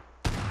ammo.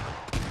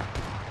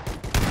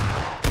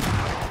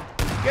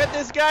 Get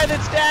this guy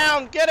that's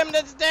down! Get him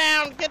that's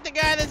down! Get the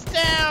guy that's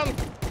down!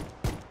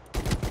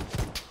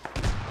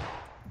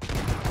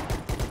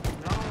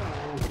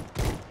 No.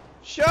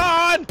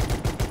 Sean!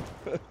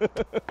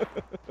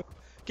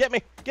 Get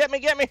me! Get me!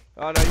 Get me!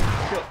 Oh no,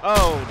 you killed.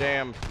 Oh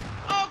damn!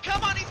 Oh,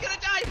 come on, he's gonna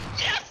die!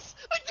 Yes!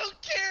 I don't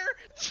care!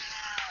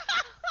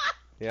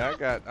 Yeah,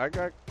 I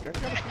got a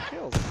few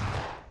kills.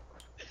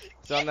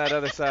 It's on that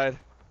other side.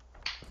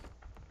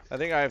 I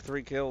think I have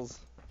 3 kills.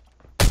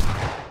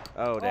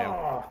 Oh damn!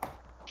 Oh,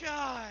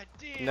 God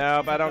damn.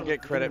 No, but I don't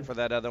get credit for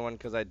that other one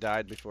because I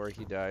died before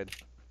he died.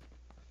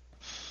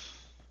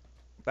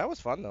 That was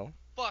fun though.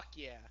 Fuck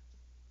yeah.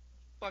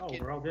 Fuck oh,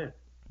 it. we're all good.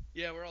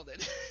 Yeah, we're all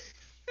dead.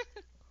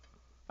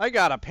 I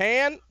got a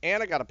pan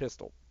and I got a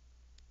pistol.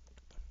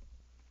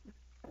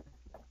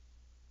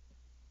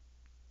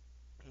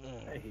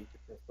 I hate the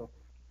pistol.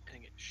 I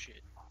didn't get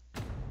shit.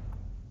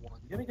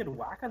 You're gonna get a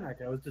whack on that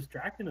guy. I was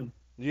distracting him.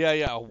 Yeah, a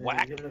Yeah,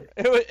 whack. you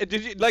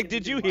gotta-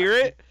 Did you hear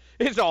it?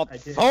 It's all I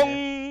did,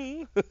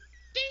 thong.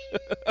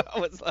 I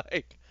was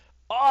like,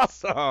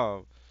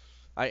 awesome.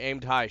 I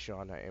aimed high,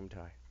 Sean. I aimed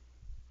high.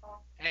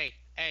 Hey,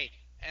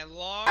 and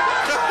long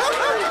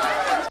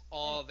that's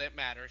all that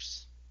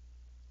matters.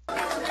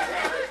 Always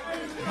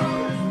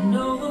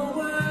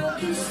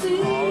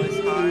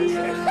highs.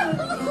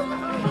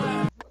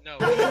 No.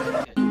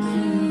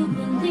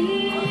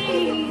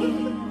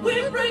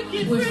 We're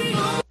breaking free.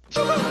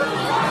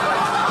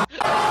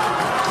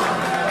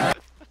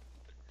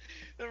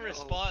 The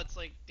response,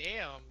 like,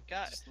 damn,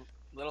 God, Just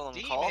little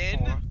uncalled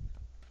Demon. for.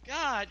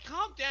 God,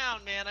 calm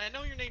down, man. I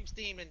know your name's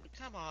Demon, but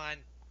come on.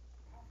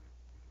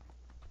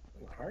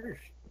 Harsh.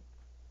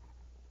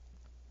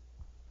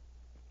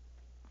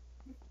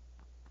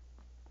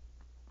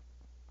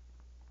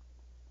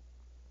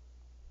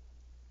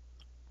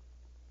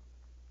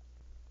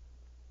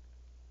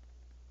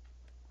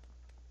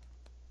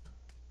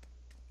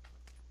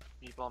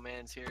 Meatball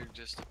Man's here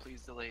just to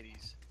please the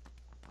ladies.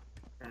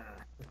 Ah.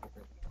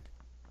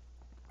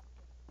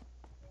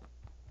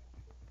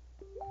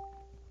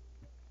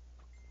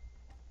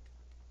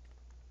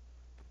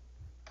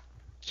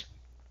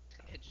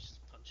 Edge is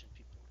just punching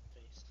people in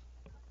the face.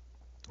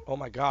 Oh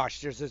my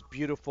gosh, there's this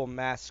beautiful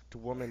masked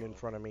woman in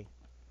front of me.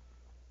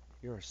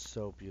 You are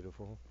so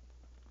beautiful.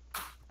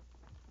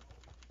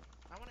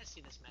 I want to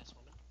see this masked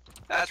woman.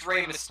 That's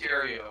Rey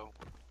Mysterio.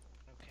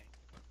 Okay.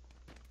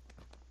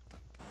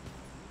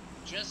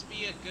 Just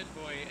be a good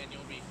boy and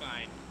you'll be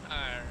fine.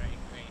 Alright,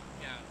 great.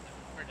 Yeah,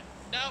 no, we're done.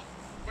 Nope,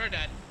 we're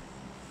done.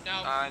 No,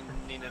 I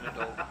need an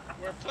adult.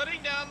 we're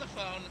putting down the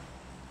phone.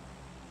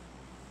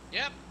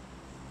 Yep,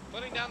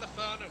 putting down the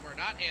phone and we're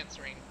not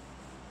answering.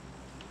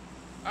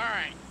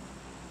 Alright.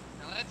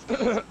 Now let's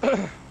go.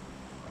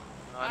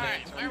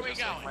 Alright, where are we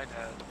Just like going? my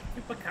dad.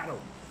 Chupacado.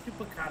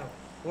 Chupacado.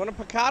 You want a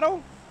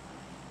picado?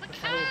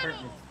 Chupacado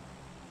apartments.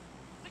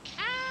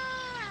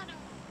 Mikado!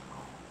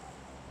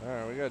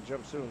 Alright, we gotta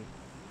jump soon.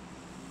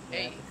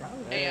 Hey,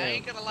 Chupacado. hey, I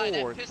ain't gonna lie,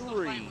 that 4, pistol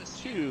 3, fight was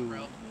scary, 2,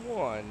 bro.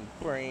 1.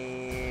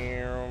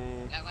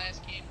 Bam. That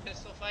last game,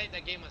 pistol fight,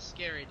 that game was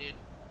scary, dude.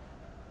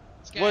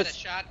 This guy had a What's-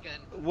 shotgun.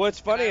 What's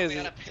funny and I is,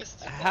 only got a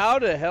pistol. how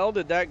the hell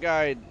did that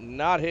guy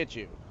not hit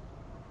you?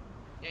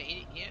 Yeah,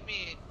 he hit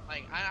me,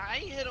 like, I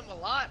hit him a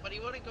lot, but he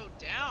wouldn't go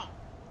down.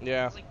 I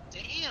Yeah, was like,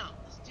 damn,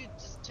 this dude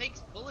just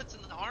takes bullets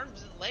in the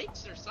arms and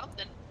legs or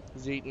something.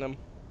 he's eating them.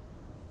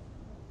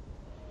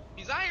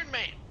 He's Iron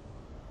Man.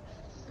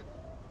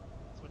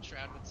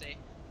 Shroud would say.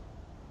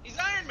 He's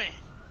Iron Man!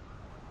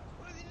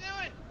 What is he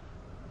doing?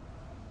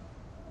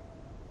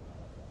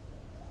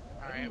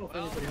 I Alright, don't know if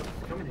well, anybody else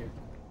is coming here.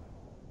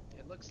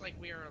 it looks like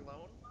we are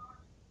alone.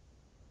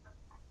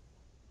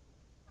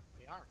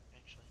 We are,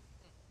 actually.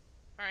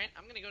 Alright,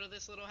 I'm gonna go to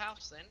this little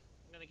house then.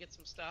 I'm gonna get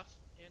some stuff,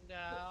 and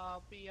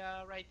I'll be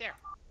right there.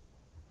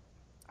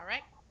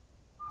 Alright?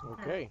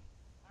 Okay.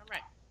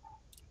 Alright.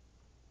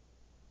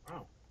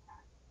 Wow.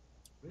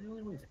 We're the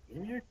only ones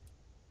in here?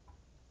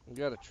 We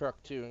got a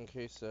truck too in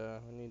case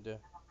we need to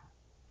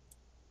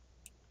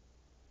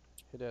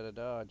hit out of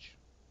Dodge.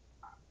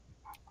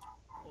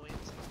 Oh,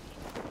 it's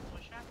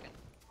a shotgun.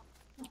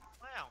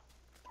 Wow.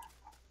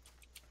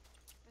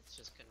 That's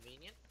just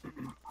convenient.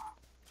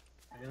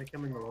 I'm gonna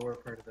come in the lower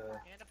part of the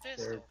And a their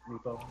pistol.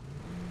 repo.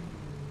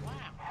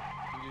 Wow.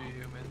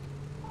 You man.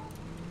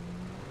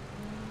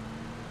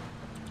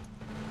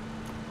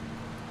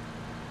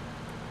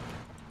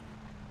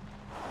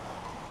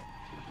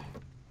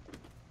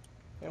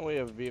 And we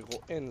have a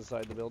vehicle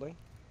inside the building.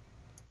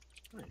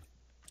 Nice.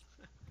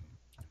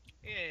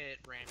 It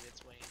rammed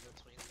its way in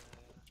between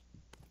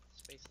the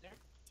space there.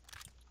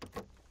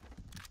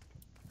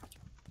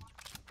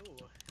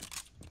 Ooh.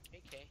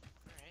 AK.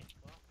 Alright,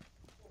 well.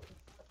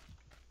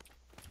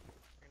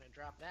 We're gonna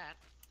drop that.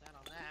 That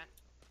on that.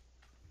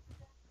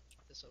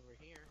 Put this over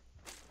here.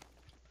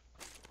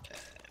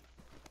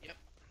 Yep.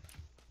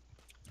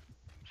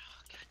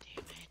 Oh, god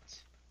damn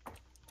it.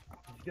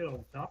 Did you get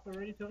on top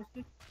already,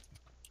 Toasty?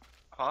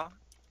 Huh?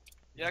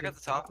 Did Yeah, you I got get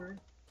the top. already?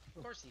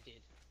 Of course he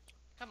did.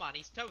 Come on,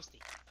 he's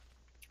toasty.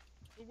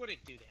 Who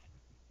wouldn't do that?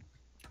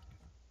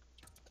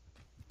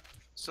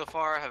 So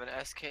far, I have an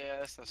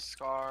SKS, a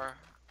SCAR,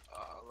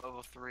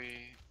 level 3,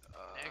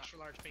 An extra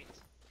large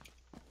penis.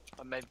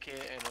 a med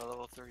kit, and a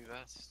level 3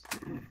 vest.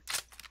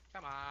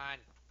 Come on.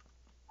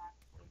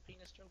 No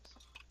penis jokes.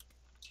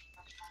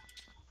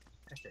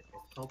 Pecker.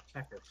 It's called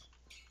Pecker.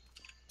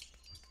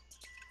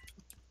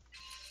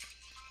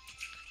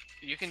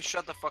 You can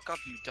shut the fuck up,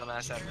 you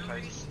dumbass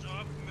advertiser.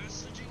 Stop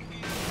messaging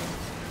me.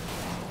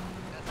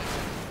 That's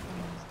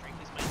actually drink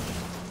his mic.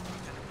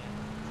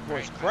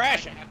 Boy's Alright,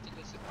 crashing. I might have to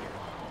disappear.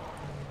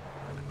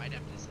 I might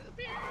have to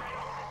disappear.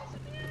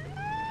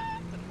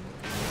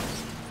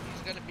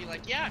 He's gonna be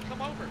like, yeah,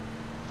 come over.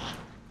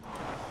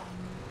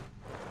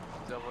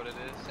 Is that what it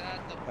is? Shut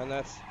the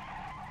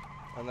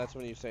And that's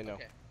when you say no.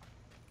 Okay.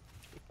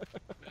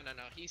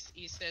 No.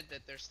 He said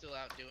that they're still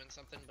out doing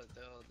something, but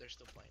they're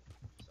still playing.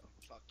 So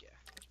fuck yeah.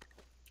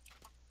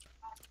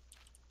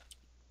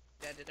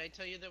 Dad, did I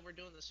tell you that we're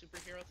doing the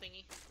superhero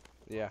thingy?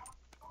 Yeah.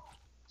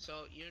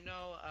 So you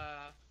know,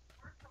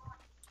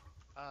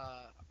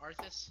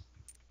 Arthas?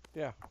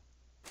 Yeah.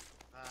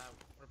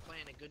 We're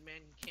playing a good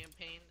man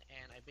campaign,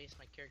 and I based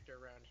my character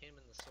around him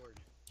and the sword.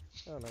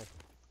 Oh no.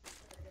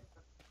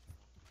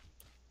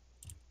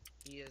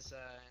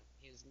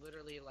 He's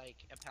literally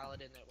like a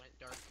paladin that went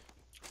dark.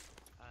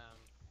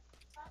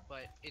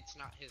 But it's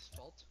not his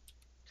fault,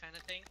 kind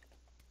of thing.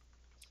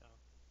 So,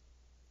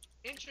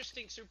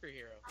 interesting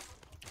superhero.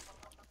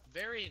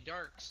 Very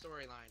dark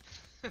storyline.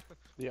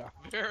 Yeah.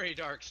 Very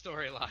dark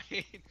storyline.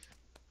 I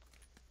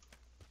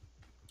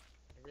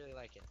really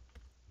like it.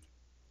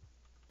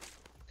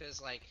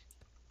 Because, like,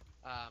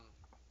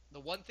 the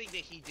one thing that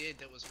he did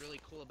that was really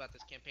cool about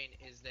this campaign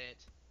is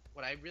that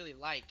what I really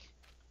like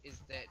is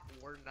that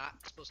we're not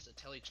supposed to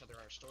tell each other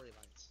our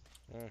storylines.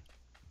 Mm.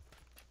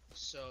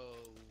 So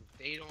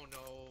they don't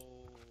know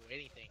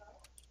anything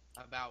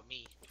about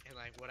me and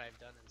like what I've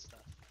done and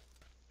stuff.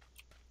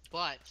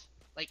 But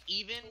like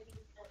even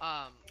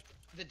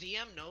the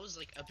DM knows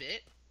like a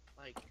bit,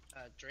 like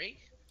Drake,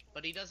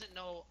 but he doesn't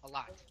know a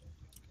lot.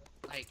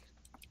 Like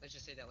let's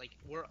just say that like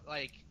we're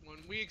like when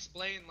we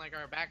explain like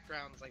our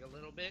backgrounds like a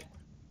little bit,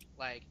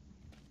 like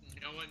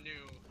no one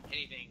knew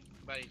anything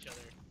about each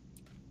other.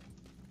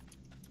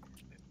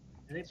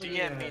 Anybody,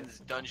 GM means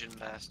Dungeon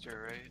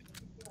Master, right?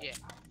 Yeah.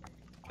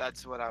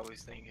 That's what I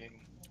was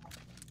thinking.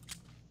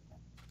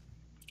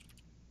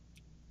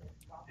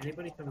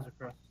 Anybody comes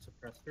across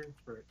a suppressor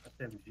for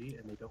SMG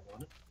and they don't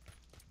want it,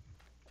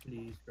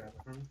 please grab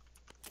it from me.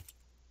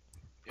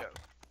 Yeah.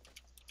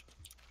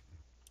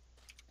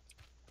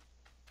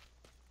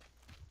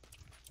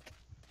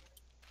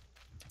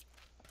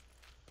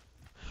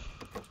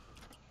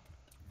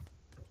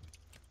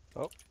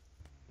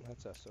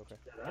 That's us. Okay.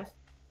 Is that us?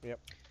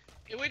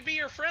 It would be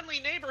your friendly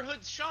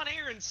neighborhood Sean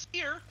Aaron's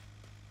here.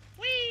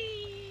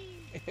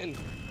 Whee! In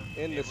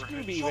the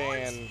Neighborhood Scooby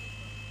choice. van.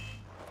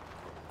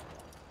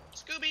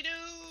 Scooby Doo!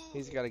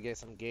 He's got to get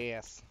some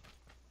gas.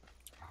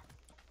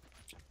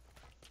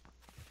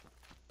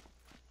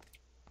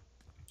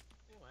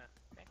 Ooh,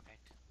 backpack.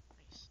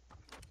 Nice.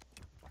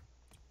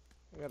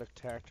 I got a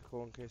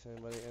tactical in case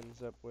anybody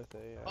ends up with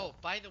a Oh,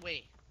 by the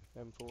way,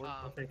 M4.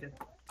 I'll take it.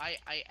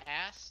 I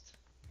asked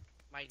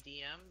my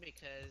DM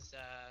because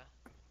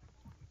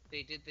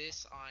they did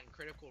this on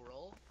Critical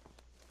Role,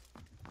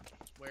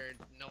 where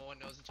no one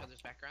knows each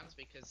other's backgrounds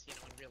because you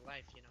know in real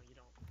life you don't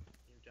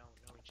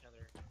know each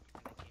other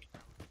where they came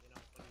from. You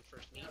know when you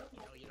first meet,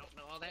 you don't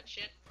know all that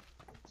shit.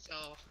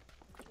 So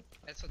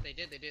that's what they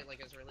did. They did it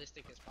like as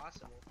realistic as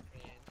possible,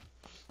 and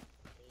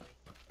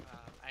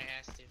I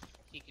asked if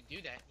he could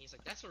do that, and he's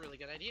like, "That's a really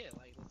good idea.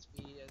 Like, let's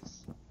be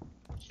as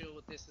chill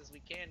with this as we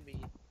can be."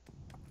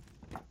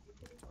 I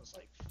was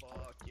like,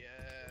 "Fuck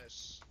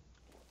yes."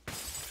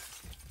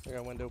 I got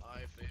a window. I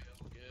feel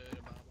good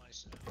about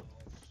myself.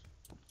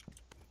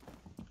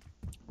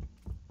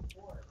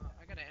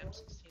 I got an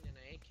M16 and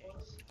an AK,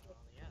 so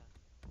yeah,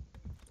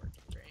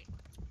 working great.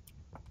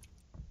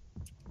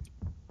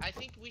 I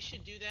think we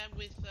should do that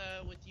with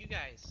you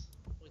guys,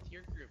 with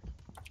your group.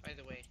 By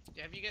the way,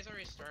 have you guys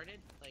already started?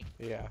 Like,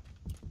 Yeah.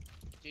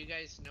 do you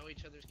guys know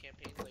each other's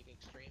campaigns like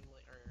extremely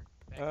or?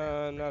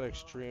 backgrounds Not pretty well?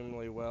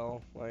 extremely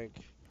well. Like,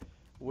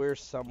 we're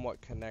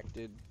somewhat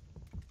connected.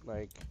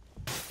 Like,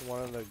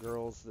 one of the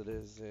girls that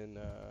is in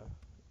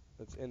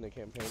that's in the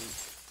campaign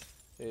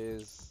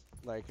is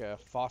like a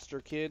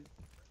foster kid.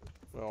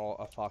 Well,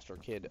 a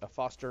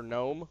foster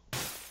gnome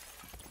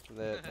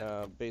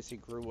that basically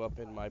grew up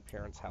in my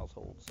parents'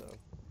 household.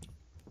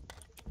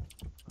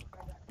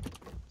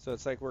 So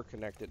it's like we're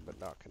connected but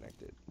not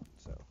connected.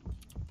 So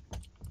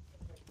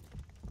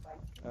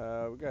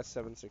we got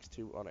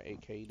 7.62 on an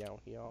AK down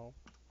here.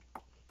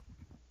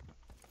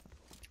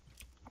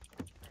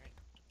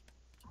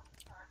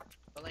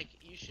 But like,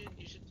 you should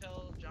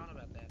tell John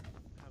about that.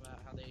 About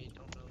how they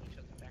don't know each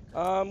other's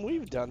backgrounds.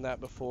 We've done that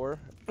before.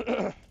 Is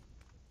it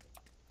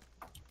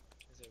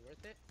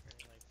worth it? Or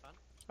like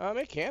fun?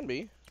 It can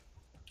be.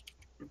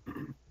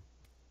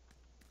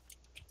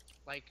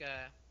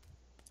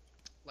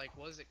 Like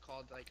what is it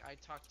called? Like I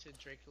talked to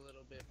Drake a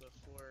little bit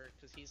before,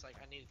 cause he's like,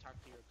 I need to talk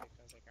to you real quick.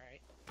 I was like, all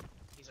right.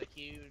 He's like,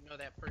 you know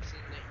that person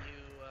that you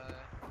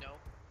know?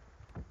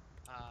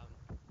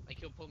 Like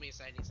he'll pull me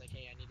aside. And he's like,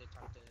 hey, I need to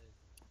talk to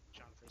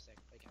John for a sec,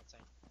 like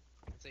outside.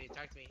 And so he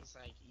talked to me. He's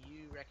like,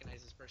 you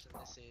recognize this person?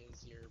 This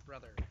is your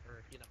brother,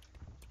 or you know,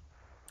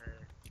 or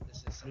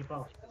this is something,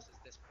 like, this is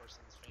this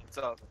person's family. What's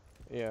up?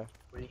 Yeah.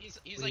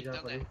 He's like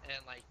done that,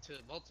 and like to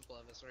multiple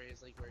of us, where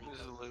he's like, where he This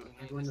is tells us, loot. like, You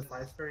hey, going to this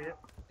 5 is- star yet?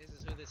 This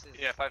is who this is.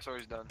 Yeah, 5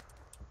 stories done.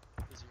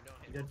 Because you know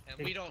You him, got and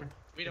take- we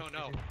don't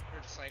know.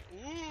 We're just like,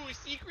 ooh,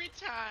 secret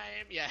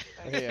time. Yeah.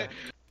 Yeah.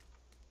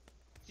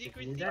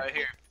 Secret. You need secret. that? Right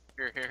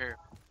here.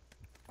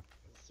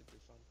 It's super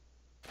fun.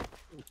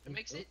 It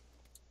makes it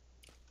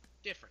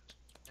different.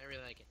 I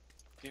really like it.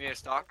 Do you need a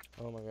stock?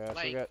 Oh my gosh.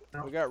 Like-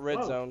 we got red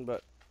Whoa. zone,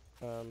 but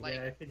Like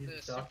Yeah, I could use the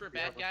the stock super if you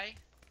bad have one. guy,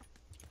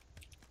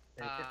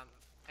 Take it.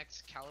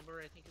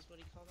 Excalibur, I think is what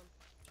he called him.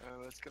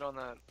 Let's get on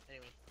that.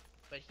 Anyway,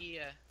 but he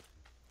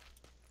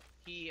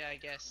I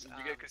guess Did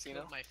you get casino?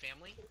 killed my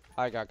family.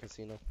 I got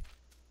casino.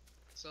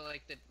 So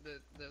like the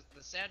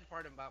sad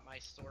part about my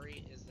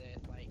story is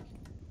that like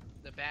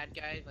the bad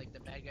guy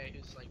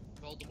who's like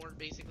Voldemort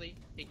basically,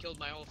 he killed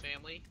my whole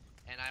family,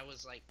 and I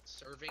was like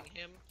serving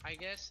him, I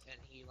guess, and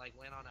he like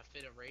went on a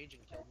fit of rage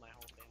and killed my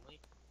whole family,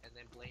 and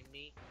then blamed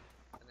me,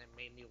 and then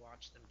made me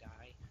watch them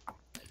die.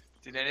 Like,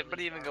 Did really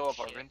anybody even dark go shit.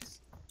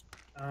 apartments?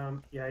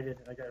 Yeah, I did.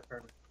 I got a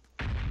permit.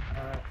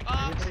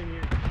 Bombs! Anybody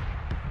need...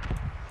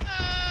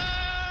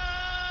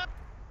 Ah!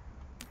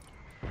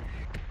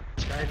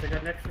 Guys, I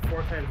got an extra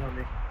 4 times on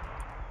me.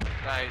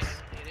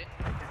 Nice. Hit it.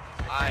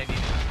 I need it.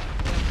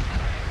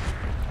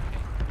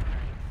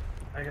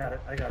 I got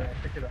it. I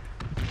picked it up.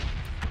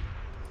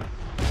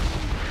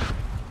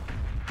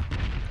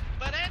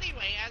 But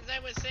anyway, as I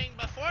was saying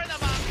before the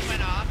bombs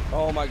went off,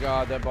 Oh my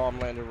god, that bomb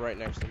landed right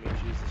next to me.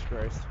 Jesus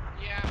Christ.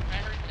 yeah, I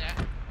heard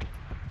that.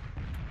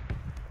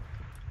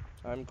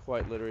 I'm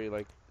quite literally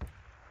like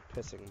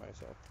pissing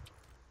myself.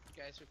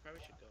 You guys, we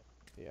probably should go.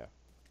 Yeah.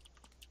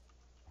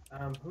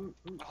 Oh.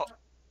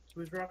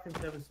 Who's rocking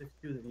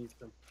 762 that needs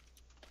them?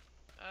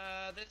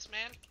 This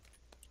man,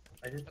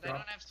 I just but I don't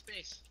dropped. have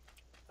space.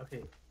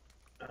 Okay.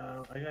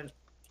 I've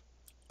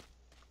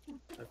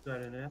got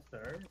an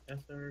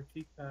SR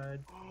cheek pad.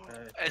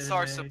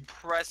 SR 10 mag.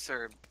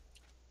 suppressor.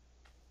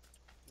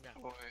 No.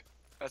 Boy,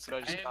 that's what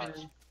I just I got. have,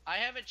 I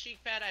have a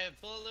cheek pad, I have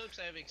bullet loops,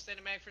 I have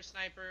extended mag for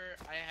sniper,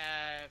 I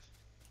have,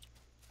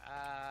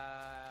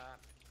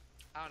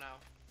 I don't know,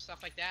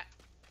 stuff like that.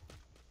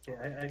 Okay,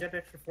 I got the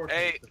extra 4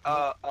 Hey,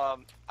 times.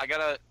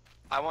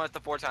 I want it the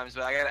 4 times,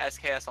 but I got an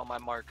SKS on my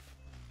mark.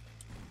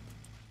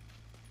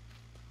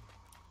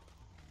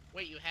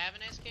 Wait, you have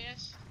an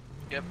SKS?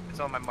 Yep, it's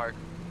on my mark.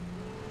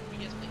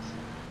 Yes, please.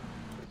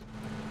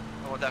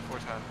 I want that 4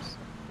 times.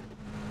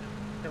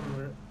 Coming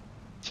with it.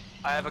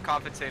 I have a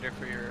compensator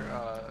for your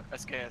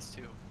SKS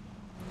too. I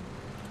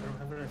don't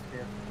have an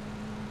SKS.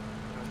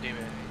 Oh, damn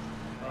it.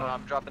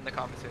 I'm dropping the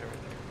compensator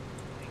right there.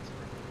 Thanks for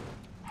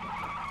very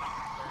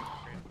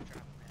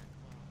dropping that.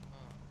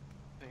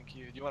 Thank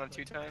you. Do you want it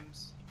 2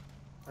 times?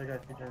 I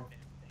got 2 times.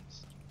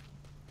 Thanks.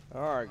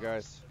 Alright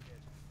guys.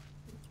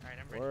 Alright,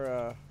 I'm ready.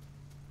 We're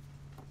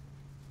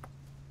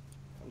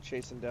I'm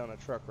chasing down a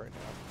truck right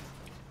now.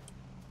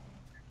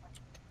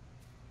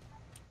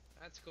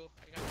 That's cool.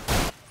 I got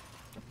it.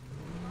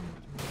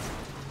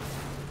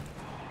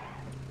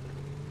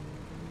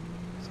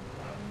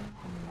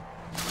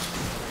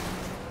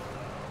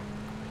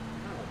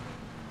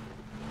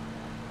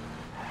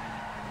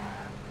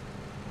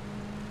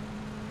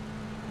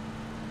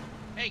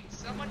 Hey,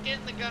 someone get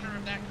in the gunner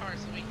of that car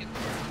so we can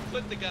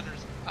put the gunners.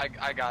 I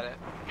got it.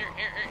 Here.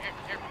 There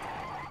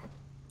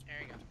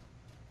you go.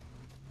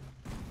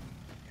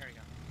 There we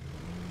go.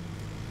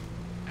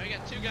 Now we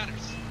got 2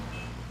 gunners.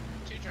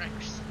 2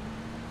 drivers.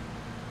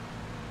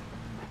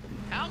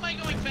 How am I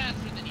going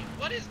faster than you?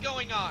 What is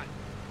going on?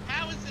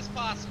 How is this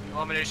possible? You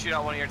want me to shoot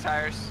out one of your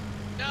tires?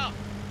 No.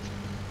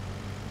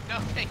 No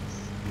thanks.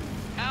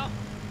 How?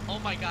 Oh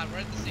my god, we're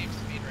at the same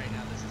speed right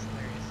now. This is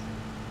hilarious.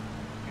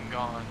 I'm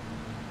gone.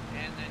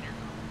 And then you're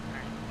gone.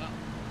 Alright, well.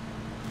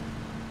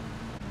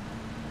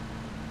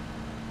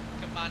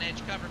 Come on,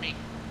 Edge, cover me.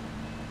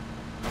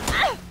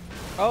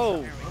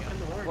 Oh, There we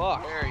go.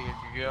 fuck. Where are you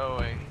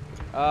going?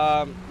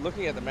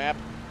 Looking at the map,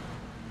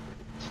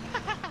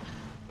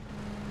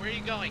 Where are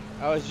you going?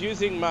 I was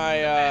using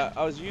my,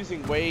 I was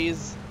using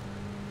Waze.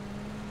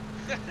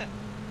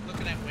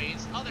 Looking at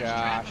Waze. Oh, there's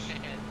Gosh. traffic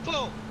ahead.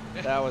 Boom!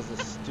 That was the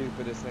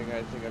stupidest thing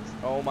I think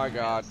I've. Oh my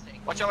god.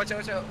 Watch out, watch out,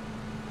 watch out.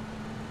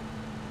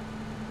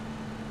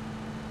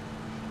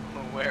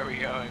 Where are we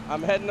going?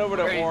 I'm heading over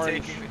Where are to you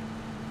Orange. taking me?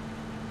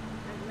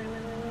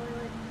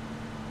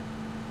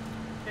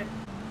 Okay.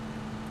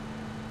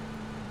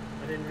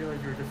 I didn't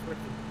realize you were just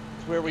switching.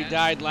 It's where we Yeah.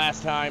 died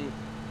last time.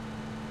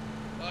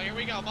 Well, here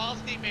we go. Balls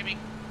deep, baby.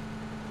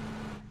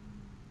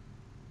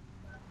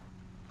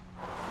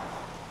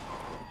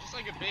 Just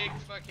like a big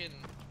fucking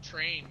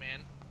train,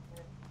 man.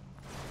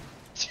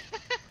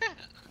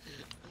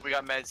 We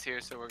got meds here,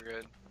 so we're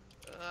good.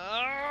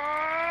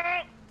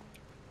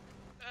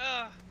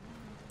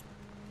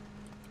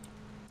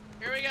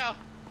 Here we go.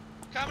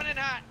 Coming in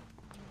hot.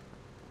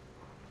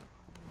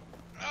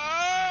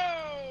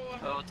 Oh!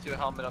 Level 2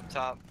 helmet up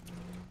top.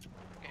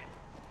 Okay.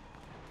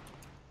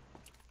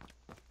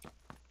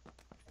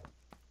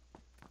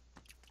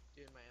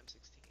 Dude, my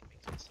M16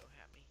 makes me so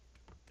happy.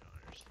 You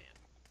don't understand.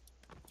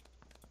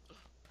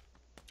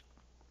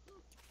 Ooh,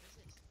 what is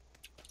this?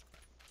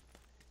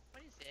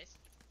 What is this?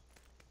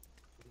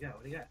 What do you got?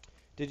 What do you got?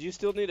 Did you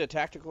still need a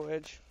tactical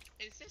edge?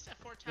 Is this a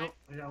 4-time? Nope,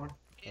 I got one.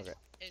 Okay.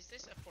 Is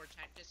this a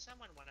 4-time? Does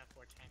someone want a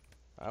 4-time?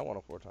 I want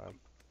a 4-time.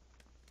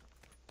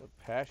 With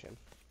passion.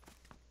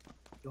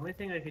 The only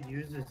thing I could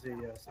use is the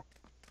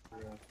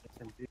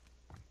SMG.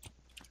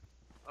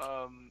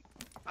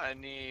 I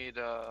need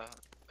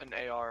an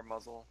AR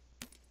muzzle.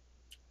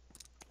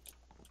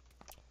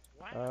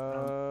 Why?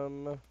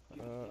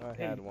 I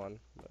had one,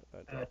 but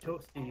I dropped it.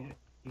 Toast, do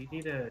you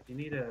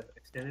need a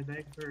extended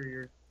mag for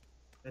your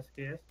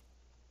SKS?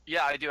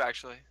 Yeah, I do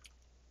actually.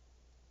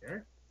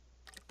 There?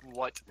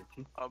 What The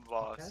cheap a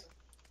boss.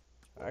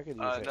 I could use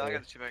No, I got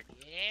an the 2 back.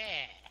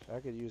 Yeah. I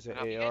could use an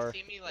You You AR guys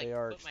see me like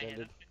AR put my head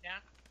extended. up and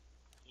down?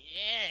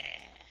 Yeah.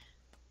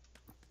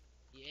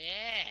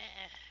 Yeah.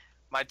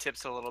 My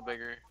tip's a little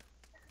bigger.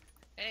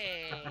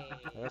 Hey.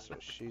 That's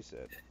what she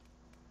said.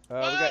 We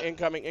got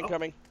incoming,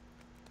 incoming.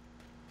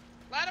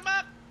 Light him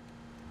up.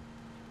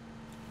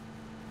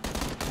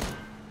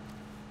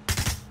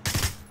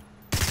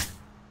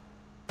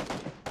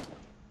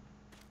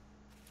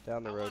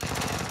 Down the I road.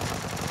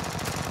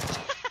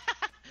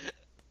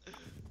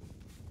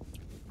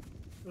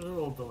 It was a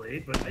little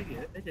delayed, but I get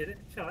it. I did it.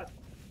 Shot.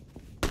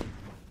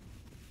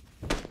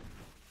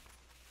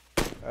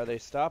 Are they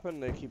stopping?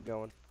 They keep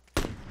going.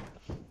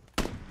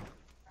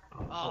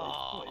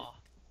 Oh.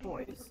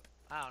 Boys.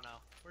 I don't know.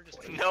 We're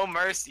just No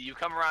mercy. You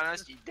come around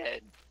us, you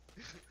dead.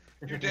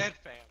 You're dead,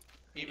 fam.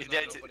 Even You're though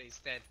dead to- nobody's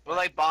dead. We're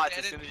like bots. Dead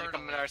As soon as you come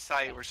in internally. our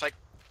sight, we're just like,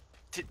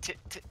 tit tit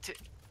tit tit.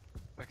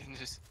 We can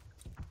just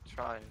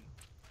try and.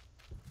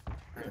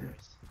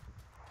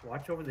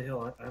 Watch over the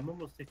hill. I'm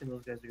almost thinking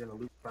those guys are gonna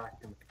loop back.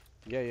 And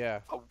Yeah, yeah.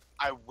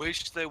 I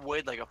wish they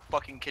would, like a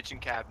fucking kitchen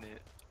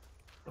cabinet.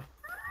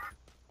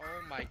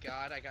 Oh my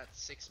god, I got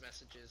 6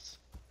 messages.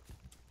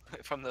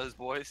 From those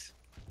boys.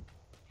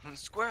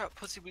 Square up,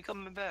 pussy, we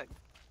coming back.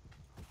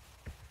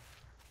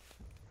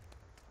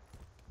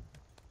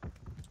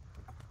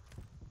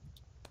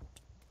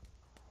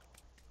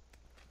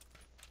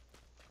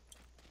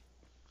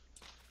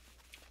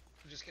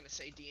 I'm just gonna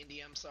say D&D,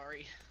 I'm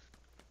sorry.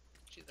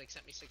 She like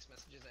sent me 6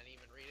 messages, I didn't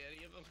even read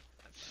any of them.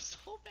 I'm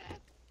just so bad.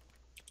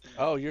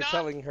 Oh, you're Not-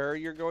 telling her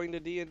you're going to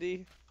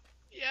D&D?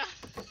 Yeah.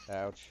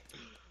 Ouch.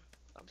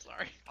 I'm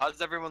sorry.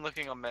 How's everyone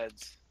looking on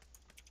meds?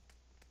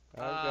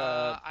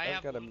 I I've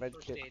have got a one med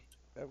first kit. aid.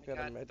 I've I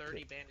got a med 30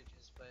 kit.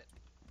 bandages, but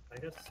I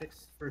got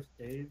 6 first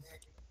aids,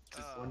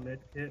 just Oh. 1 med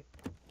kit.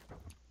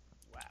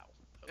 wow.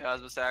 Yeah, I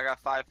was gonna say I got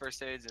 5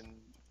 first aids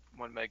and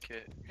 1 med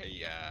kit. Hey,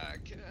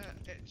 can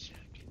I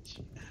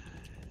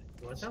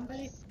You want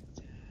somebody?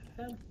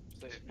 Sam?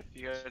 So if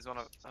you guys want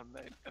a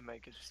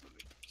med kit, just let me,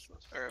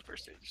 or a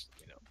first aid, just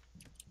let me know.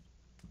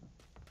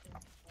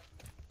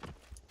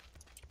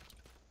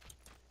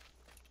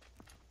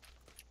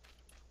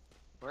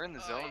 We're in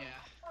the Oh, zone.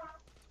 yeah.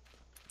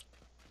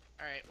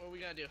 Alright, what are we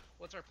gonna do?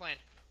 What's our plan?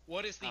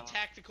 What is the Uh,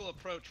 tactical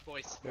approach,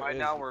 boys? There Right is-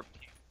 now we're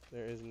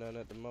There is none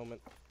at the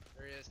moment.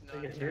 There is You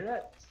none. guys hear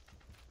that?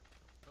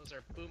 Those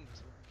are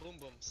booms, boom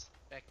booms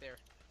back there.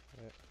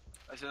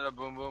 I said a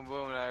boom boom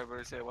boom and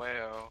everybody say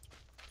wayo.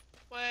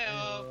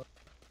 Well,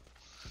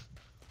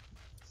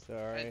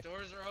 Sorry. Alright,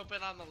 doors are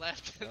open on the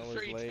left I and was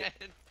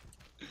 310.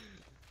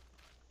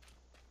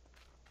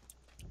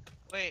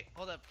 Wait,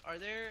 hold up.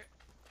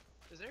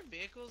 Is there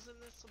vehicles in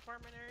this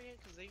apartment area?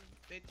 Cause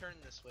they turn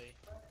this way.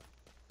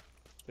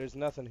 There's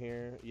nothing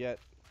here yet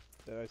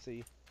that I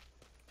see.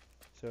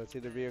 So it's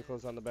either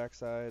vehicles on the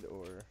backside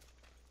or...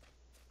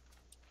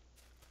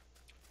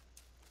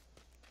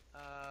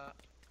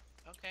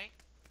 Okay.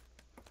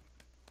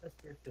 That's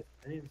your shit.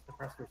 I need a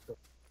suppressor still.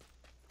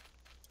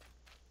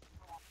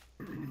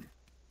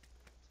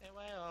 Say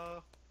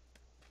well.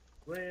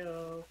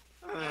 Well.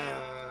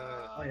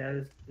 Oh yeah,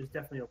 there's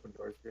definitely open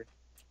doors here.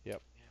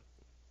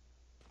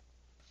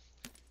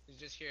 You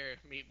just hear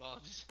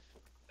Meatball just.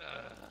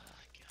 God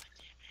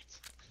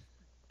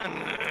damn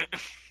it.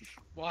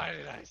 Why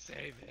did I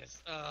say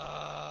this?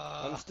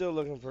 I'm still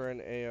looking for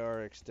an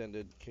AR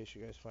extended in case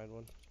you guys find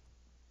one.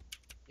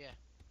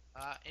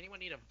 Anyone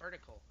need a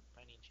vertical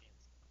by any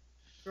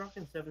chance?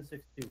 Drunken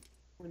 762.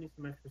 We need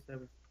some extra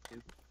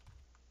 762.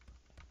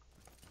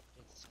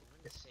 Did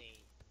someone say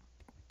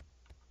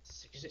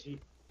I 62?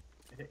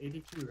 had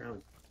 82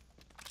 rounds.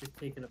 Just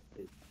taking up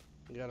space.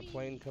 You got a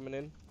plane coming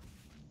in?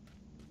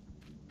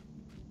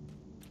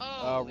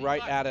 Oh,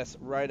 right at us,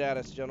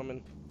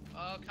 gentlemen.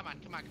 Oh, come on.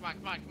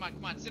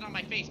 Sit on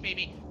my face,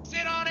 baby.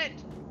 Sit on it!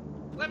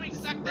 Let me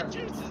suck the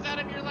juices out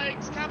of your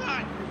legs. Come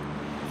on.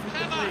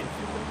 Come on.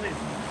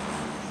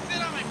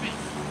 Sit on my face.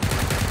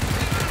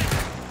 Sit on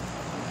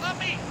it. Love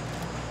me.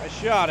 I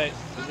shot it.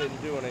 It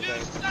didn't do anything.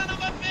 You son of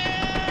a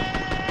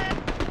bitch!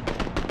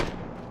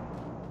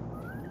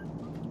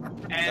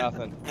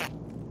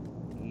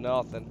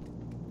 Nothing.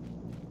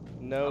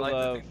 No I like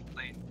love. the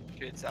plane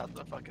shits out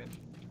the fucking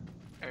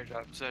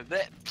airdrop. So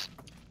that.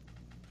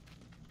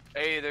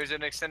 Hey, there's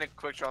an extended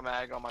quick draw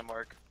mag on my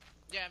mark.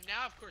 Yeah,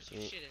 now of course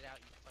you shit it out,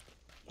 you fucking.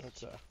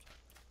 That's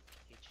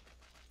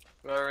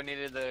Whoever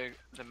needed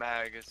the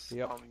mag is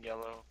Yep. on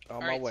yellow. on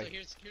my Alright, way. so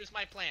here's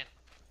my plan.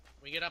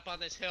 We get up on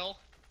this hill,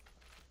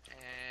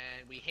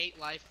 and we hate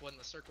life when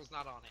the circle's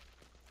not on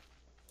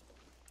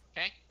it.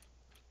 Okay?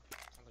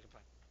 Sounds like a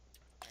plan.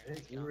 Alright, Hey,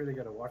 let's you go. really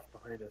gotta watch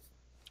behind us.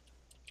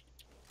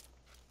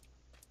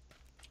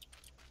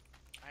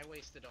 I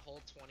wasted a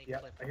whole 20 Yeah,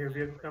 clip. I hear on that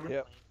vehicle freaking coming.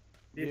 Yep. plane.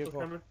 Vehicle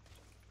Vehicle. coming.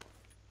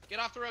 Get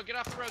off the road, get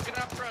off the road, get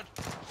off the road!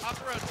 Off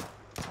the road!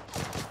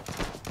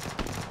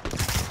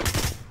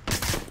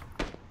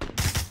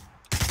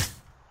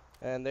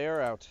 And they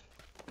are out.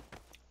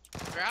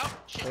 They're out?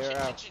 Shit, They're shit,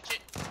 out. shit, shit,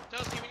 shit.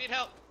 Toasty, we need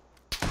help.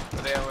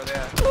 Where they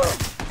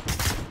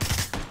at?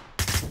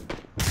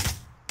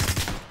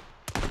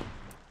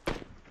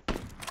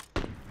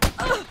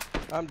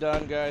 I'm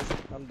done, guys.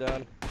 I'm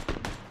done.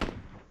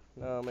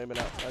 No, maybe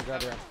not. I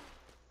got here.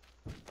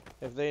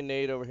 If they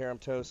nade over here, I'm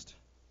toast.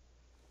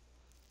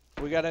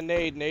 We got a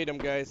nade. Nade them,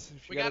 guys.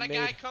 If you We got a nade.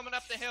 guy coming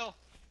up the hill.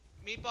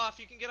 Meatball, if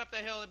you can get up the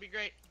hill, it'd be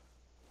great.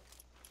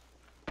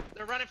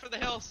 They're running for the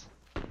hills.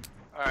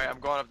 Alright, I'm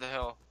going up the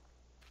hill.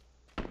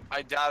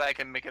 I doubt I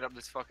can make it up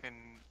this fucking.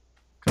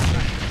 Just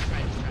try.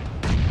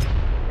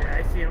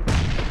 Yeah, I see him.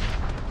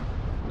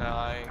 No,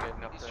 I ain't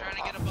getting up He's there. trying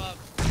to get above.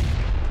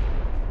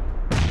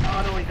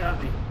 Oh no, he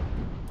got me.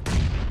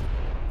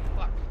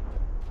 Fuck.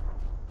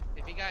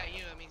 If he got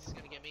you, that means he's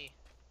gonna get me.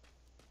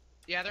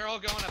 Yeah, they're all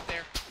going up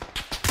there.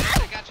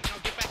 I got you. No,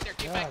 get back there.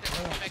 Get back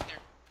there. Get back there.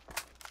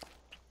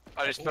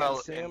 I just Yeah, fell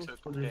Sam. into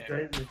Well, the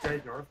there's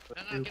guys north. But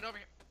No, two. get over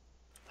here.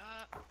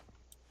 Oh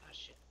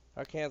shit.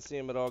 I can't see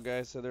them at all,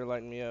 guys, so they're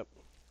lighting me up.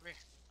 Over here.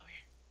 Come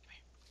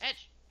here.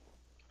 Edge.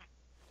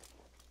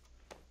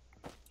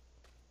 Come on.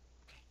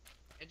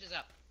 Okay. Edge is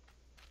up.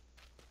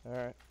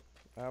 Alright.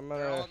 I'm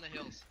They're all gonna... in the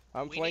hills.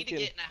 I'm We flanking.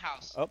 need to get in a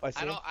house. Oh, I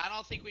see him. I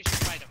don't think we should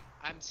fight them.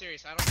 I'm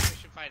serious. I don't think we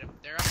should fight them.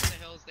 They're up in the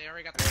hills. They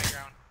already got the high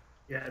ground.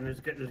 Yeah, and there's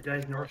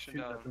guys north Rushing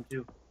shooting down. at them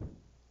too.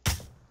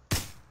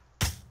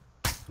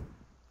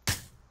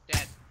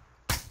 Dead.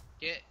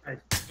 Get. Nice.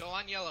 Go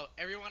on yellow.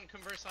 Everyone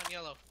converse on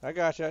yellow. I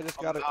got you. I just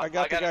got it. I I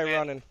got the got a guy man.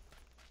 running.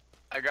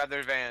 I grabbed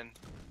their van.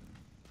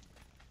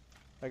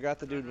 I got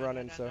the dude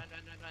running, so. Run.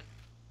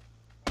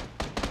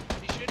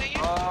 He's shooting you?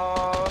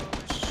 Oh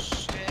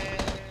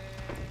shit!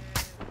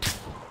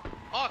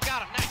 Oh,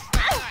 got him.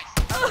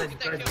 Nice. Get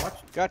that Guys, kill.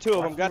 watch. Got two of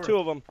them. Watch Got north. two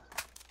of them.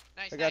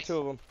 Nice. I got two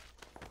of them.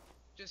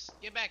 Just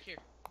get back here.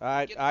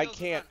 I Get the I kills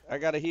and can't. I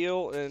got to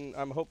heal, and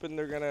I'm hoping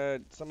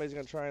somebody's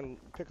gonna try and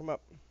pick them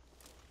up.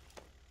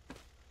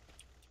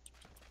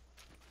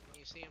 Can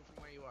you see him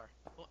from where you are?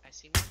 Oh, I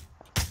see one.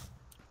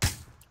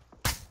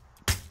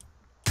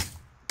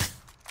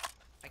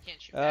 I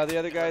can't shoot. The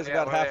other guy's Yeah,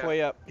 about where they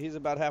halfway up. He's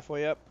about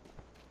halfway up.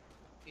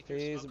 He threw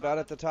He's smoke about on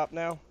at the top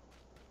now.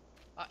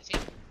 Oh, I see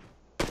him.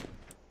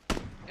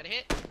 Got a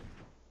hit.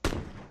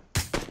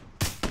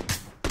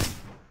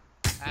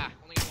 Ah,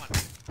 only got one.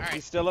 Alright,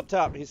 He's still up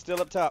top. He's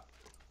still up top.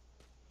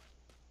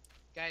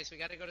 guys, we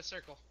gotta go to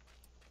circle.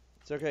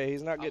 It's okay.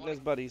 He's not I getting wanna- his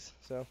buddies.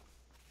 So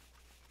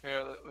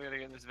Here, we gotta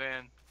get in this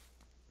van.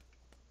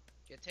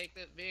 Take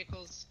the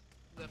vehicles.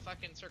 The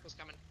fucking circle's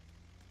coming.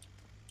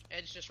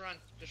 Edge, just run.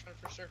 Just run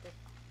for circle.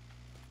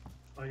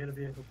 Oh, I got a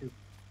vehicle too.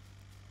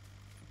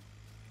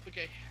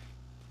 Okay.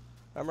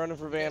 I'm running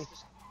for You van. guys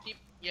just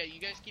Yeah, you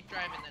guys keep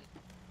driving then.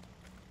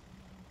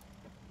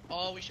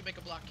 Oh, we should make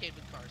a blockade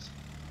with cars.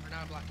 Or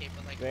not a blockade,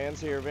 but like...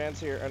 Van's here,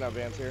 or not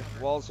Van's here.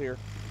 Wall's here.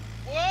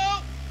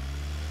 Whoa!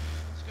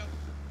 Let's go.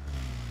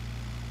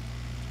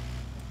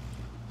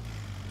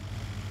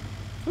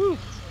 Whew. Slowly.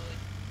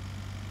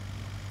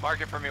 Mark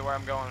it for me where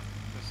I'm going.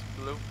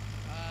 This blue.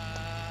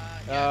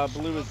 Yeah,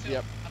 blue is, uphill,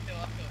 yep.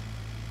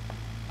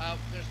 Uphill.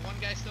 There's one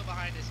guy still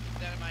behind us.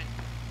 Keep that in mind.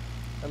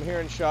 I'm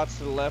hearing shots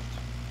to the left.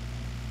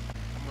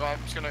 I'm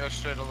just gonna go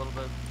straight a little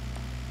bit.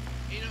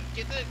 You know,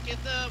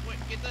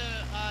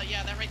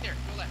 yeah, that right there.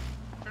 Go left.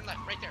 Turn left.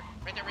 Right there.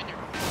 Right there.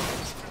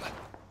 Turn left.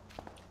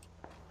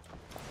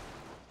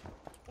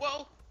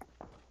 Whoa!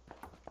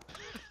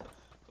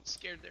 I'm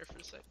scared there for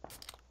a sec.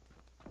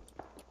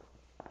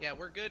 Yeah,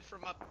 we're good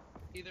from up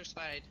either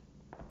side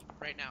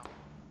right now.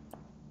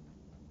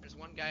 There's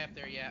one guy up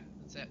there, yeah.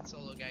 It's that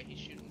solo guy. He's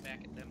shooting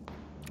back at them.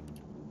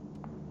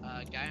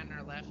 Guy on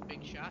our left,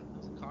 big shot. That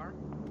was a car.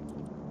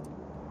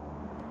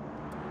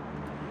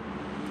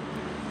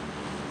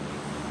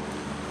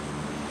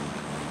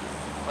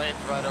 Playing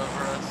right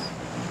over us.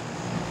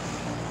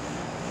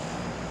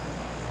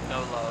 No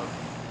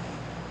love.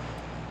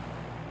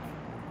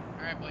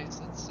 Alright, boys,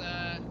 let's,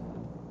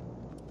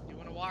 you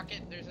wanna walk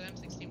it? There's an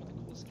M16 with a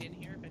cool skin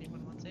here, if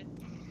anyone wants it.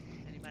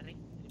 Anybody?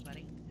 No?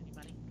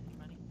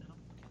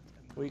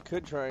 We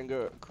could try and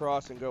go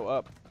across and go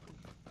up.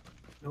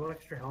 No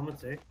extra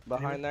helmets, eh?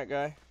 Behind that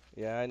guy?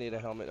 Yeah, I need a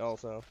helmet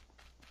also.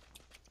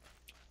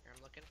 Here,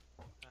 I'm looking.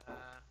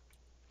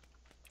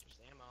 There's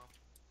ammo.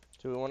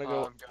 Do we want to Oh,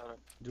 go? I've got it.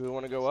 Do we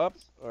want to go up,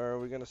 or are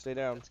we gonna stay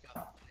down? Let's go.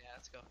 Yeah,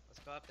 let's go. Let's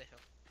go up the hill.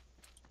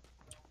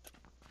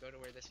 Go to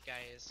where this guy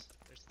is.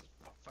 There's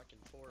fucking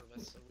 4 of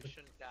us, so we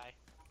shouldn't die.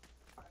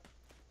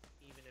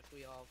 Even if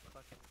we all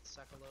fucking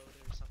suck a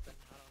load or something,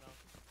 I don't know.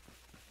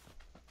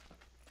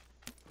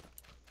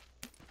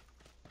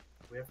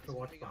 We have to He's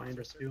watch moving up behind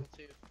for us too. circle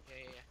two.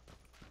 Yeah.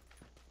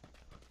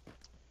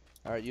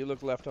 All right, you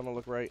look left. I'm gonna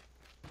look right.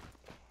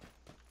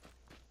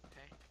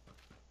 Okay.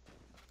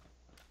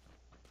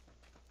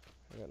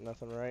 I got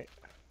nothing right.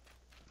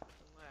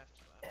 Nothing left.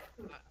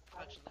 I'm not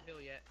touching the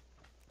hill yet.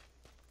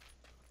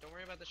 Don't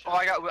worry about the Oh,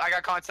 shot. I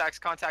got contacts.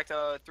 Contact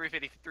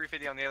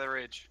 350 on the other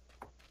ridge.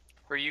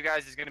 For you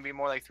guys, is gonna be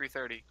more like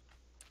 330.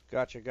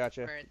 Gotcha.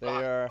 Alright, They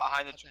are.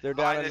 Behind the. They're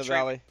behind down in the tree.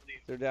 valley.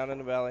 They're down in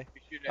the valley.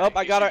 You shoot Oh, at me,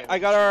 I you got shoot our,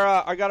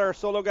 at me. I got our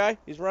solo guy.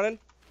 He's running.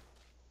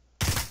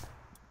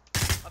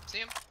 Up, see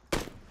him?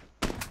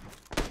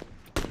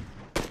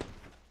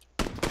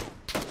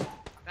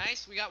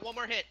 Nice, we got one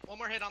more hit. One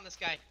more hit on this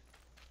guy.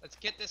 Let's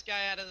get this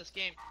guy out of this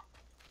game.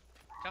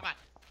 Come on.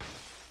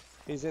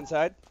 He's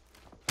inside.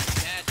 Yeah,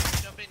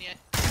 don't jump in yet.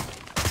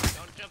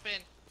 Don't jump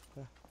in.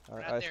 All We're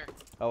right, not there.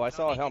 oh, I don't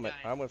saw a need you helmet.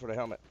 dying. I went for the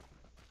helmet.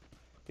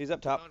 He's up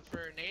I'm top. going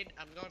for a nade.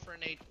 I'm going for a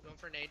nade. Going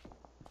for a nade.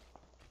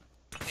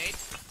 Nade.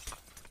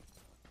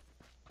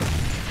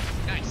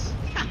 Nice.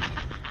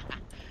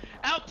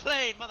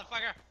 Outplayed,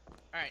 motherfucker.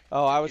 Alright.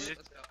 Oh, I let's was,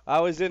 go. I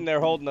was in there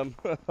holding them,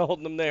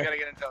 holding them We there. gotta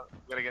get in zone.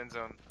 We gotta get in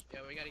zone. Yeah,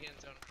 we gotta get in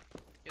zone.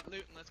 Get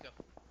loot and let's go.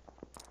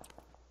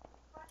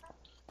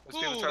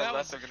 Those people Ooh, to our that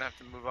left was- are gonna have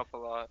to move up a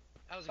lot.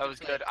 That was a That good was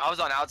play. good. I was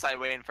on outside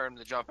waiting for him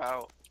to jump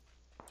out.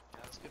 Yeah,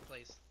 that was a good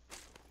place.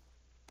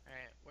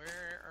 Alright,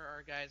 where are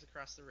our guys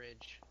across the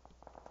ridge?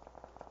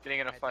 Getting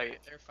in a Alright, fight.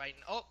 They're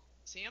fighting. Oh,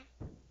 see him?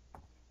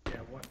 Yeah,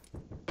 what?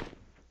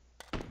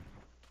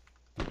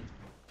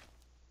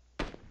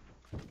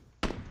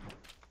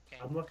 Okay.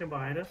 I'm looking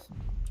behind us.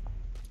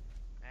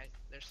 Alright,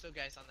 there's still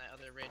guys on that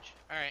other ridge.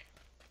 Alright.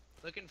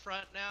 Look in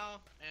front now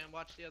and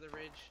watch the other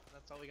ridge.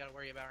 That's all we gotta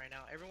worry about right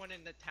now. Everyone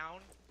in the town,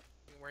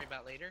 we can worry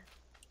about later.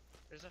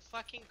 There's a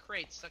fucking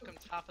crate stuck on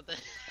top of the... There's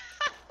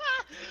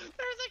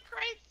a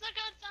crate stuck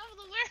on top of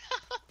the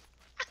warehouse!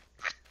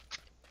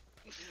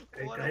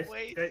 Hey, What guys, a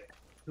waste. guys,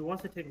 who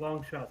wants to take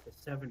long shots at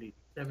 70?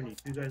 70.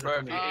 You guys Bro, are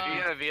if you, coming. if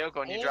you get a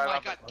vehicle and you Oh drive my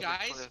up god, a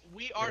guys, cliff.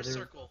 we are they're-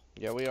 circle.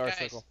 Yeah, we are Guys,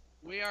 circle.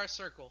 we are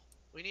circle.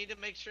 We need to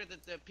make sure that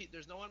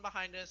there's no one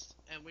behind us,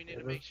 and we need Yeah,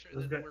 to make sure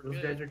those that guys, we're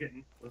those good.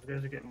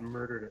 guys are getting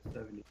murdered at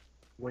 70.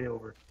 Way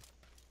over.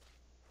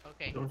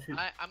 Okay, Don't shoot.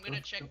 I'm gonna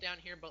Don't- check don't- down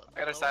here, but I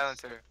got a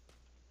silencer.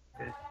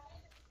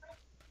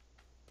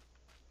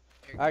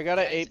 I got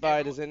an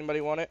 8x. Does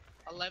anybody want it?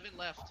 11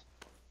 left.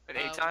 At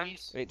 8 we-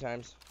 times? 8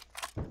 times.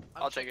 I'm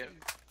I'll take it. checking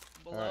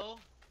Below,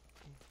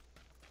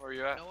 Where are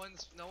you at? no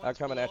one's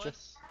coming below at you.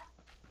 us.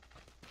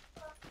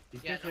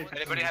 These Yeah, guys no make one's-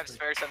 Anybody have sense.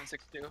 spare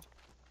 762?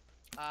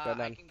 Got I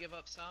none. can give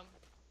up some.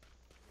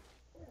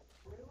 All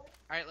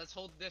right, let's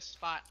hold this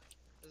spot.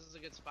 This is a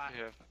good spot.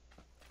 Yeah. Can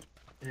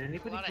There's a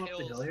anybody lot come of up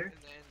the hills, hill here?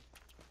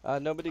 and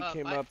then Nobody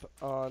came five. up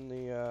on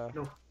the.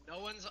 no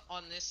one's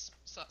on this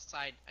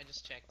side. I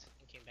just checked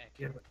and came back.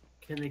 Yeah, but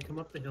can they come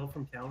up the hill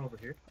from town over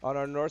here? On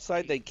our north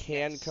side, they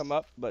can Yes. come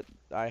up, but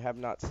I have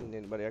not seen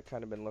anybody. I've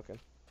kind of been looking.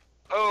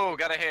 Oh,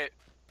 got a hit.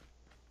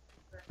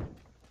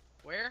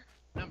 Where?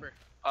 Number.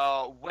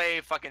 Way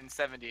fucking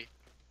 70.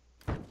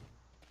 I'm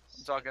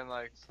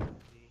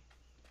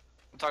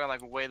talking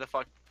like way the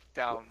fuck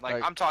down. Like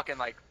Like- I'm talking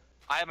like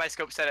I have my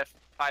scope set at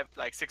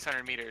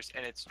 600 meters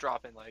and it's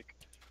dropping like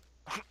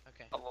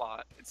Okay. A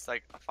lot. It's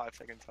like a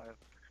 5-second time.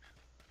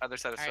 Other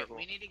side of Alright, circle.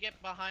 we need to get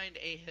behind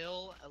a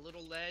hill, a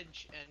little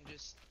ledge, and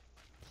just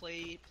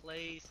play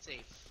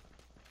safe.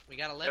 We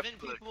got 11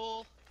 look.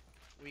 people.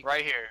 We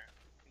Right here.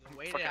 can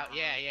wait it Fucking out.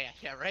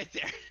 Yeah, right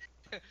there.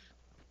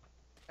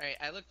 Alright,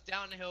 I looked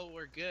downhill.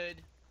 We're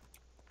good.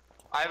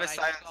 I have a What I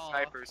silent saw-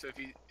 sniper, so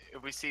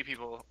if we see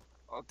people,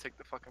 I'll take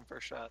the fucking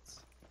first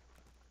shots.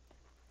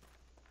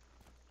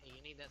 Hey,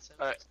 you need that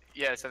 7.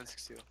 Yeah,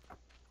 762.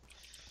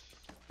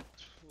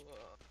 Well,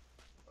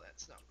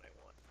 that's not what I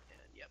want. And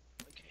yep,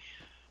 okay.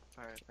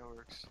 Alright, that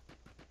works.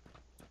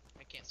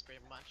 I can't spray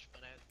much,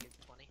 but I give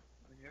 20.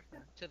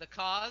 To the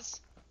cause.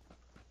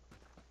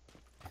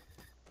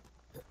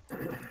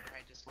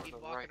 Alright, just keep the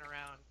walking right.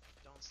 around.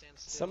 Don't stand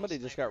still. Somebody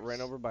just got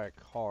ran over by a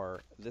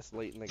car this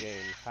late in the game.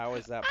 How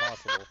is that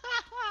possible?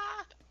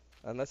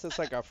 Unless it's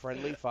like a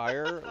friendly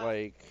fire,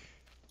 like,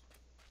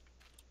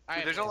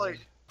 Alright, Dude, there's only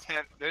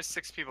 10. There's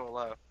 6 people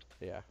left.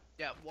 yeah.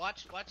 yeah,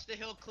 watch the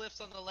hill cliffs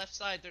on the left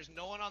side. There's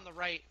no one on the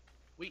right.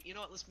 You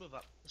know what? Let's move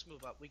up. Let's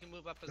move up. We can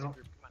move up as a No.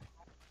 group.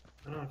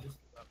 Come on. No, just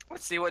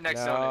Let's see what next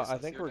No, zone is. I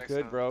Let's think see what we're next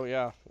good, zone- bro.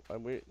 Yeah,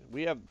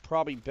 we have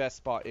probably best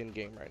spot in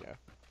game right now.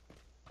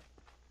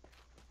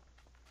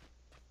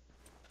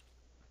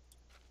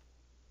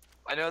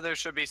 I know there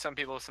should be some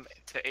people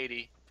to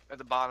 80 at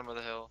the bottom of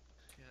the hill.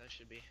 Yeah, that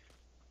should be.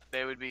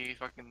 They would be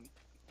fucking.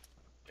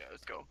 Yeah,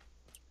 let's go.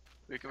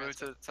 We can Alright, move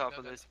to the top go,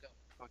 of go, this. go.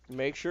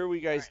 Make sure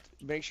we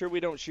make sure we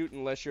don't shoot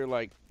unless you're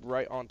like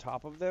right on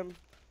top of them,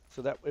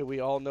 so that way we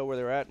all know where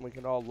they're at and we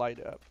can all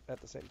light up at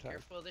the same time.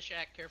 Careful of the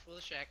shack. Careful of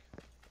the shack.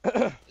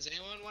 Does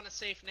anyone want to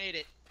safe nade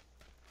it?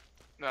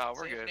 No,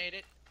 we're Safe good. nade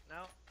it?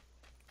 No.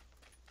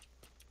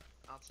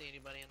 I don't see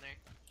anybody in there.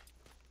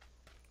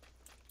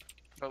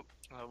 Nope.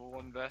 Level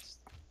 1 best.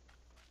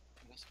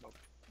 No smoke.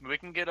 We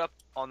can get up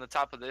on the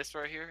top of this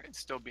right here and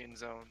still be in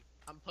zone.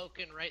 I'm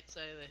poking right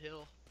side of the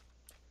hill.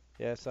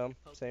 Yeah, same.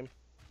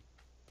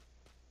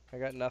 I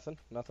got nothing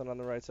on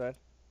the right side.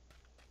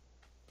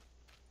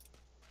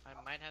 I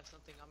might have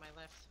something on my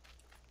left.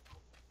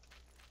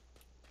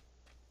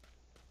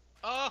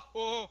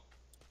 Oh!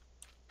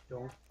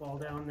 don't fall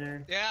down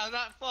there. Yeah, I'm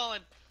not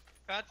falling.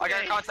 Not I got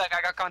today. contact.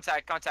 I got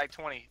contact. Contact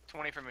 20.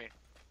 20 for me.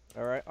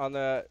 All right, on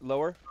the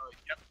lower.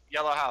 Yep.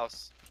 Yellow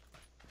house.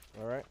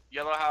 All right.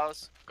 Yellow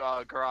house.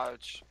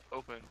 Garage.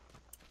 Open.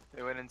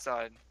 They went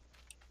inside.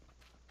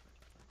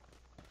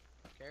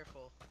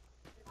 Careful.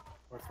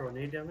 Want to throw a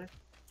nade down there?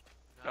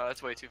 No,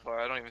 that's way too far.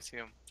 I don't even see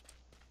him.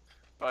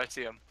 Oh, I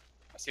see him.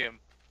 I see him.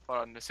 Hold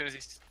on. As soon as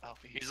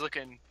he's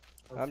looking.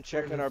 I'm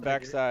checking our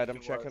backside. I'm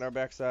It checking was. our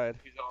backside.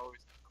 He's always.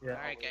 Yeah.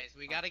 Alright, guys,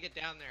 we gotta get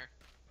down there.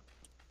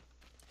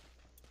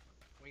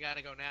 We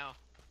gotta go now.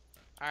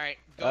 Alright,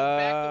 go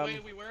back the way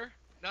we were.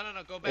 No,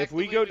 go back. If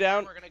we the way go were,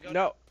 down, we're gonna go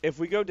no, if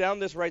we go down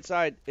this right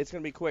side, it's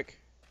gonna be quick.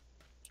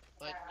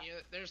 But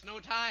there's no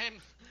time.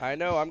 I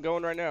know. I'm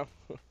going right now.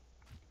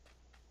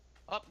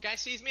 Oh, guy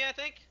sees me, I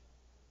think.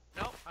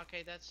 Nope.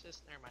 Okay, that's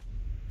just. Never mind.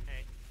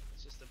 Alright,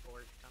 it's just a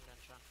board. Calm down,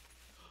 Sean.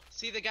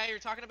 See the guy you're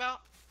talking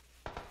about?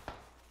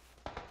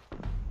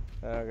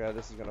 Oh god,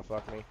 this is gonna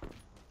fuck me.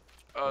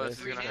 Oh, this is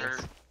 3 gonna hits.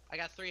 hurt. I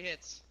got 3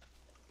 hits.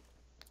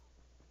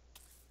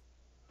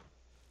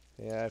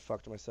 Yeah, I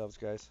fucked myself,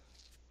 guys.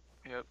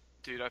 Yep.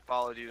 Dude, I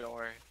followed you. Don't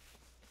worry.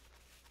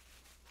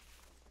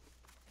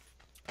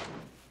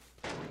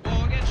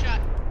 Whoa, get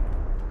shot.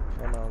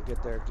 Come on,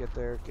 get there, get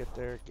there, get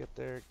there, get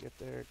there, get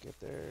there, get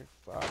there.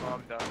 Fuck. Oh,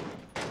 I'm done.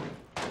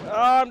 Oh,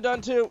 I'm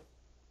done too.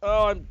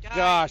 Oh, Guys.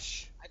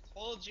 gosh. I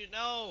told you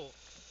no.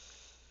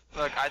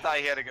 Look, I thought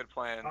he had a good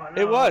plan. Oh,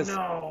 It was.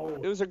 No.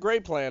 It was a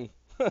great plan.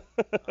 We're all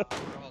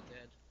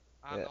dead.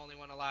 I'm Yeah. the only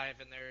one alive,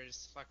 and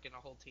there's fucking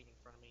a whole team in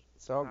front of me.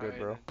 It's all good,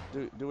 bro.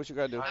 Do what you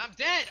gotta do. I'm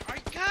dead. Are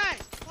you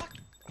guys?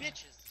 Fucking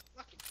bitches.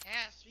 Fucking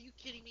ass. Are you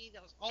kidding me?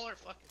 That was all our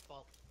fucking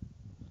fault.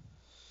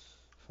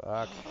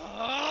 Fuck.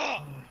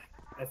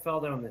 I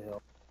fell down the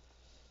hill.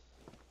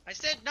 I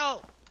said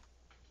no.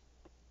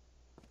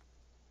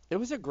 It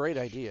was a great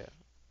idea.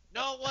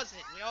 No, it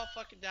wasn't. We all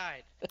fucking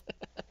died.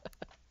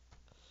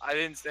 I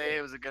didn't say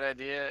it was a good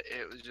idea.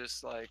 It was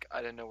just like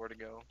I didn't know where to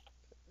go.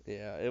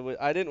 Yeah, it was.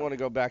 I didn't want to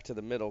go back to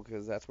the middle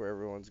because that's where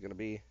everyone's gonna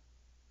be.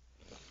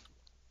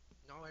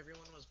 No,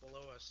 everyone was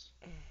below us.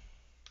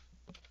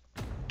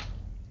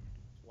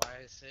 Why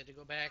I said to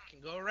go back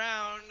and go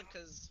around,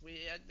 because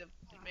we had to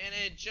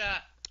manage.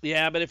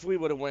 Yeah, but if we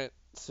would have went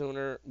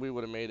sooner, we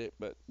would have made it.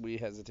 But we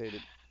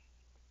hesitated.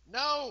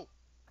 No.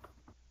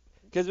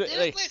 Cause Didn't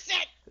like, listen.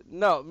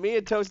 no, me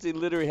and Toasty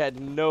literally had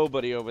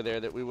nobody over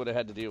there that we would have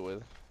had to deal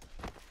with.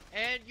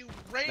 And you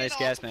ran Nice off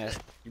gas the mask.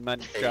 cliff. You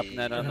mind dropping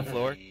that on the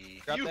floor?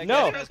 Drop You that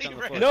No. gas mask on the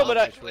literally floor. ran No, off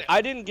but the cliff.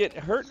 I didn't get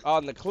hurt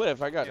on the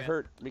cliff. I got Yeah.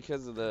 hurt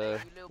because of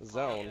the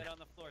zone. Get on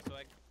the floor so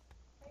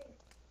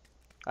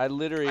I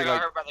literally I got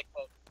like hurt by the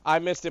cliff. I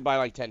missed it by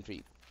like 10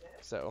 feet.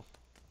 So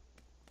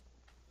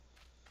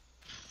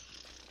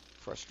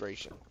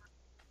frustration.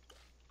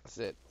 That's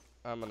it.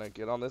 I'm gonna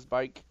get on this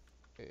bike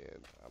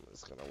and I'm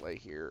just gonna lay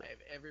here. I have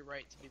every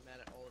right to be mad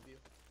at all of you.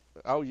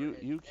 Oh, Except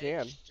for you Edge. can.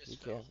 Edge just You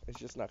fell. can. It's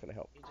just not gonna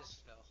help. He just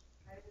fell.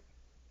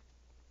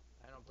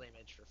 blame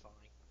Edge for falling.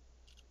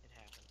 It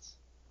happens.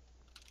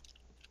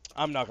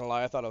 I'm not gonna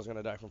lie, I thought I was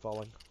gonna die from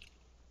falling.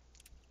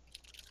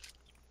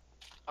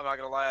 I'm not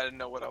gonna lie, I didn't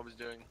know what I was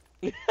doing.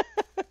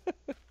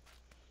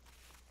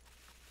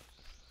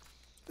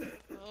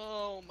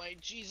 Oh my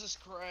Jesus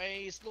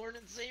Christ, Lord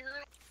and Savior,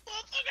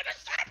 motherfucker, to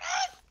stop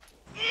us!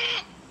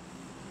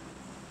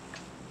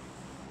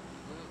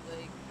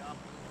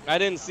 I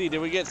didn't see. Did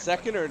we get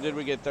second or did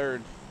we get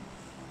third?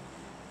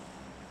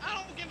 I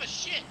don't give a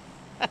shit.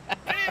 I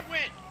didn't win.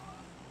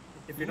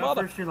 If you're not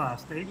Mother- first, you're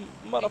last, eh?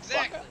 Motherfucker.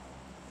 Exactly.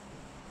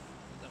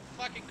 The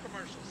fucking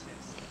commercial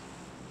says.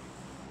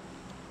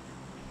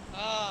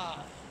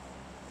 Ah.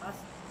 That's,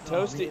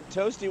 Toasty,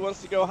 Toasty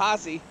wants to go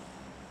Hossie.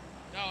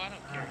 No, I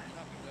don't care. I'm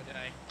not gonna go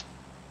die.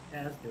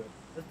 Yeah, let's do it.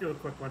 Let's do a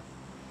quick one.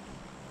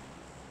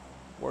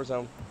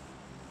 Warzone.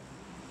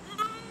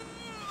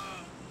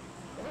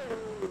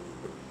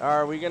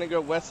 Are we gonna go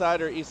west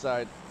side or east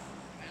side?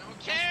 I don't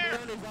care.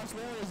 Right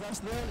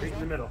in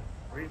the middle.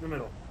 Right in the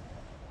middle.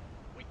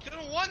 We could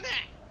have won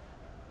that.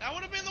 That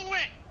would have been the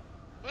win.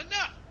 But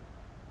no.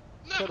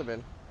 No. Could have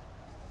been.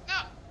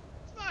 No.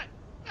 It's fine.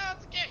 No,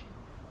 it's okay.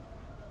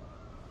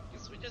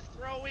 Guess we just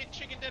throw away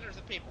chicken dinners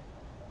at people.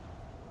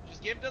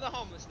 Just give them to the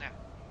homeless now.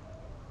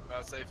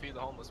 I'd say feed the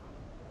homeless.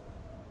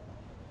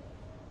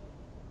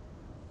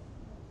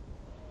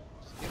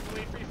 Just give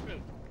away free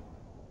food.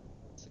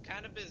 It's the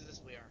kind of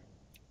business we are.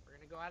 We're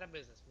gonna go out of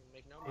business. We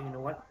make no Hey, money. you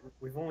know what?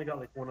 We've only got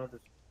like one other.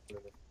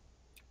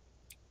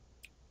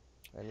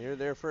 And you're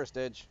there first,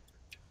 Edge.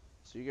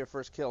 So you get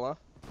first kill, huh?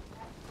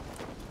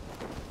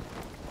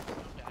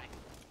 Don't die.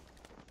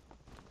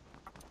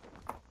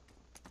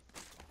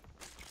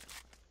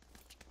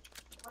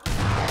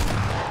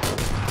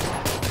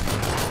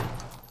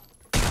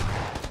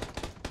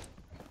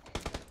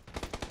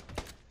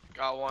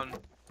 Got one.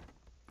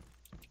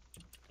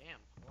 Damn,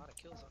 a lot of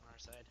kills on our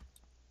side.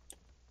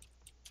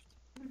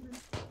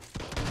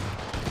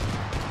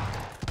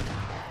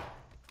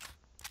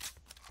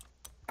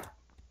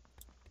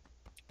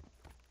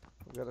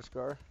 We got a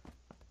scar.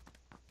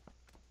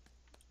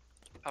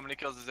 How many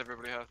kills does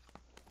everybody have?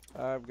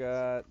 I've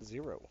got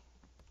 0.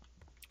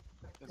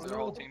 Is their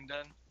whole team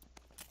dead?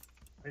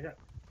 I got.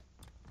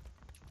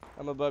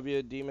 I'm above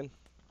you, demon.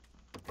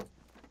 I don't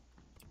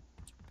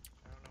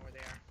know where they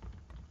are.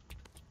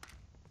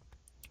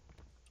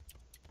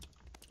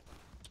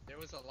 There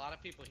was a lot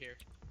of people here.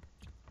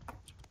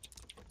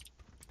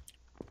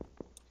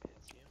 Okay,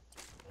 that's you.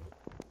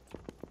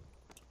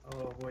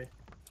 Oh boy.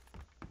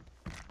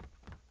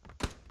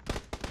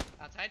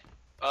 Outside?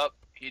 Up,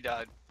 he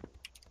died.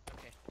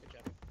 Okay, good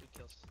job. Good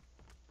kills.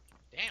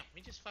 Damn,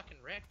 we just fucking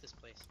wrecked this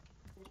place.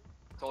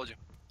 Told you.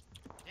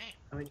 Damn,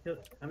 How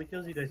many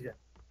kills you guys got?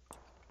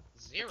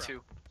 0.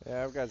 2.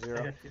 Yeah, I've got I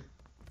 0. got 2.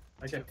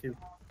 I got 2.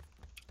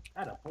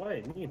 Atta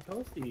boy, me and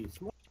Toasty.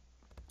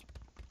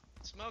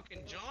 Smoking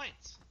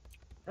joints.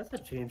 That's a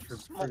change for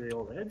the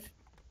old Edge.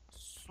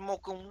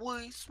 Smoking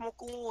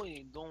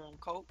weed, doing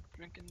coke,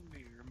 drinking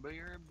beer,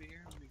 beer.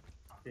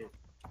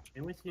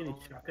 Can we see any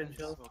shotgun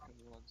shells? Smoking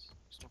blunts.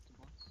 Smoking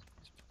blunts.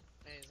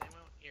 Hey, is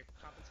anyone your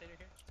compensator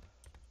here?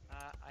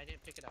 I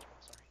didn't pick it up,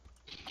 I'm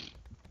sorry.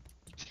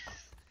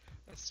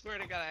 I swear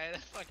to god, I had a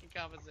fucking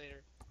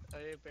compensator. I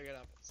didn't pick it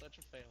up. Such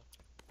a fail.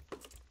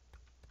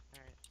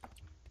 Alright.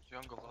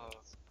 Jungle love.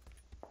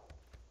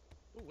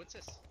 Ooh, what's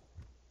this?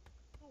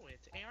 Oh,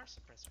 it's an AR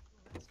suppressor.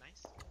 Oh, that's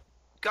nice.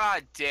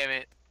 God damn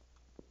it!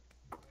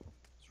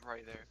 It's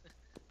right there.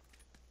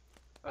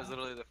 That was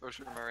literally the first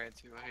room I ran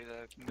to. I hate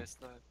that I missed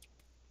that.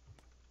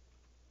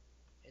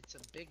 It's a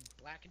big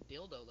black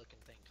dildo looking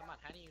thing. Come on,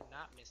 how do you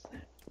not miss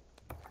that?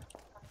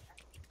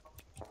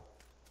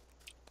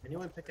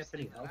 Anyone pick up First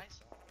any thing that health? I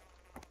saw.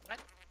 What?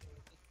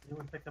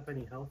 Anyone pick up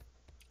any health?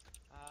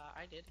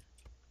 I did.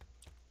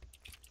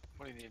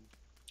 What do you need?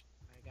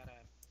 I got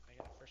a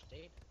first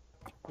aid.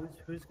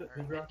 Who's got Or a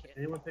who's med rock? kit.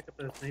 Anyone pick up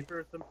a sniper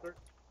of some sort?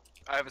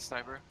 I have a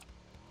sniper.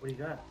 What do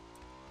you got?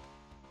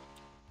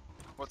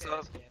 What's This guy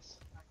up? has gas.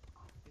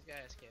 This guy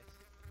has gas.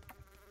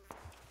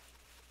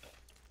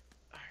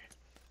 Alright.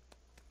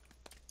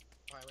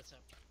 Alright, what's up?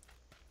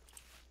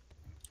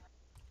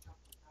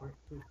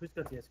 Who's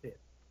got the SK?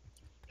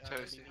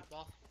 Toasty.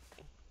 Meatball?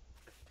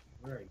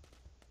 Where are you?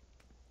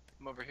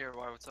 I'm over here.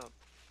 Why? What's up?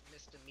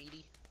 Mr.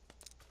 Meaty.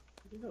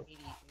 Where'd you go?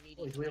 Meaty.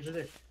 Oh, he's way over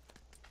there.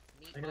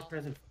 I got a Meatball.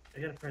 present. I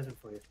got a present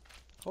for you.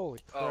 Holy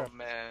Oh crap.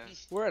 man.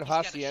 We're at he's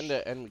got a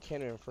Hacienda and we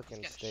can't even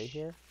freaking got a stay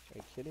here? Are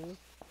you kidding me?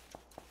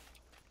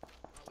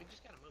 Oh, we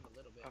just gotta move a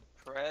little bit. A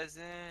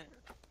present.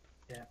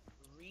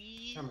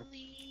 Really? Coming.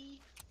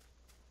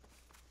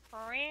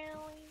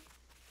 Really?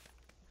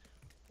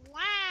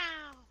 Wow!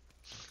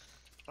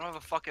 I don't have a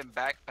fucking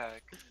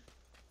backpack.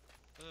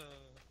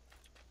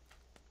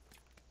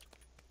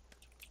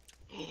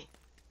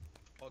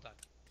 Hold on.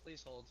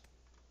 Please hold.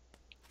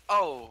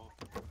 Oh.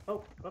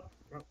 Oh, oh,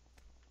 oh.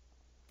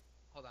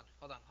 Hold on.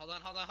 Hold on.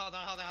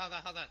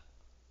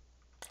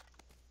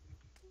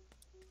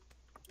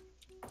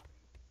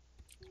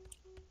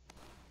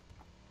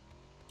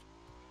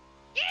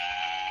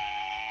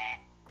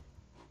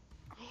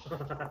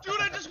 Dude,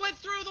 I just went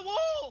through the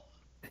wall!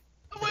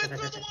 I went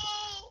through the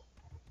wall!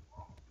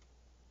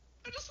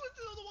 I just went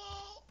through the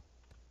wall!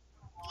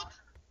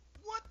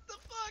 What the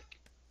fuck?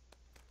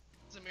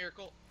 It's a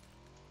miracle.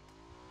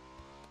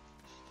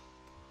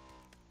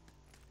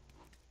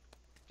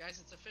 Guys,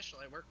 it's official.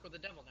 I work with the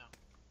devil now.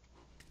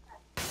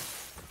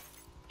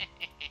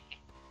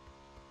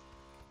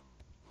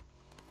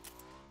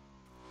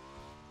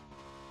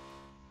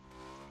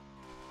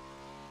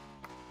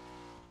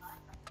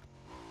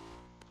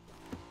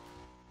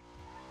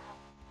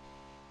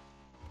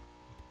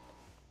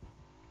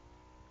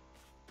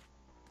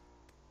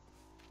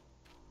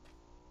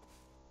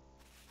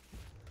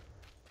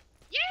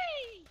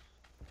 Yay!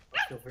 I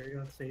feel very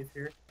unsafe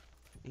here.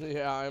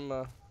 Yeah, I'm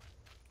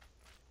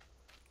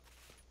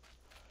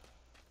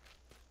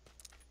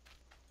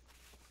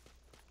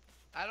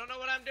I don't know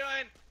what I'm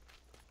doing.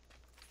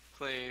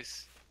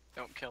 Please,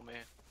 don't kill me.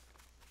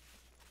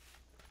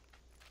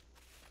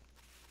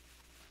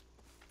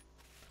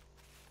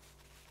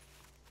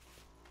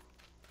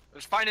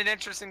 Just find an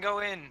entrance and go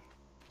in.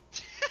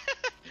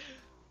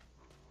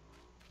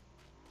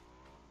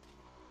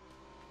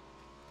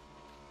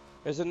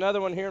 There's another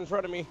one here in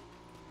front of me.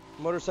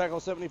 Motorcycle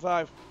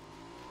 75.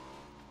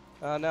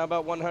 Now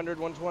about 100,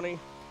 120.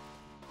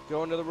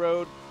 Going to the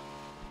road.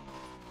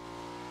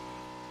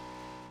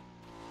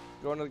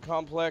 Going to the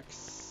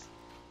complex.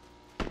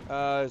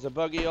 There's a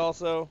buggy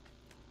also.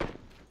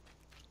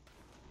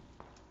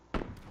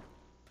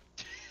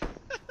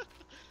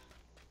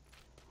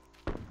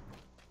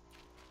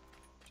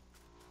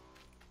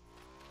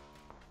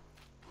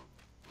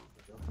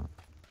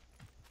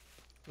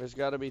 There's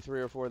got to be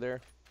 3 or 4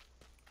 there.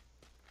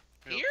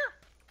 Here?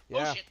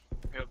 Yeah. Oh shit.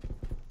 Yep.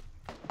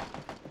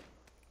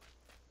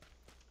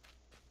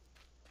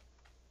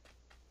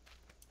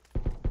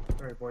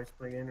 Alright, boys,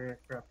 my internet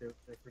crapped out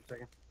there for a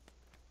second.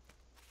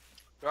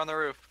 They're on the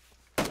roof.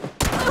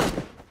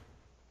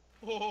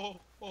 Oh.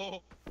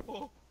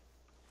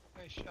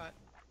 Nice shot.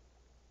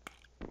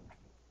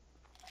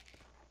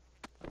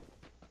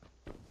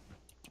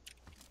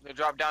 They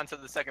dropped down to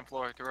the 2nd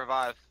floor to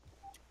revive.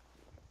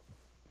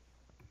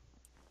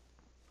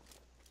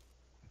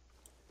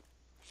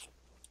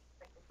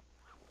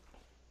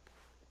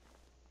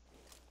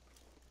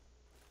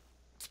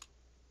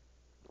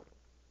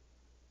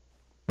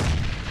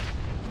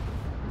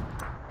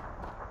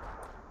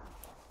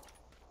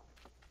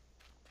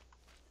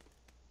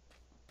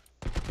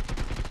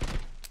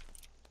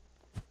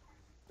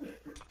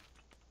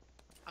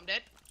 I'm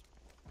dead.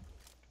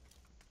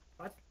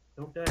 What?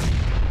 Don't die.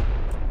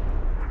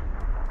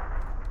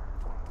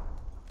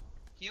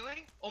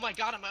 Healing? Oh my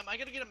god, am I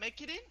gonna get a med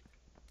kit in?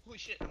 Holy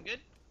shit, I'm good.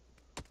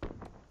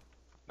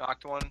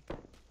 Knocked one.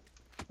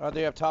 Are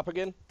they up top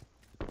again?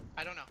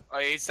 I don't know. Oh,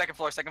 he's 2nd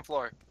floor, 2nd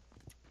floor.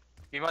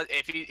 He must.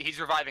 If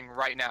he's reviving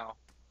right now.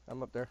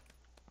 I'm up there.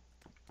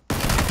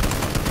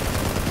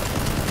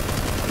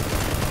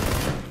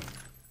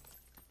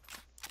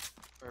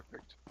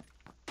 Perfect.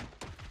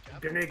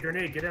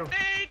 Grenade, get out.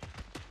 Nade!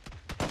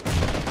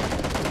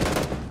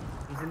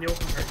 He's in the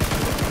open part.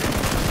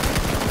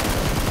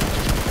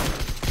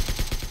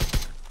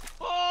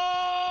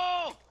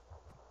 Oh!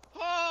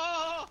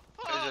 Oh!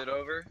 Is it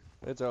over?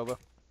 It's over.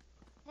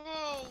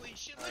 Holy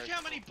shit, look Alright,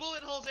 how many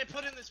bullet holes I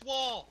put in this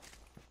wall!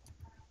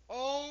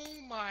 Oh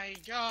my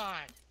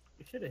god!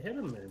 You should have hit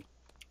him, man.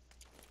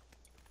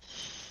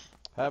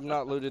 Have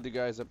not looted the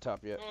guys up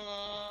top yet.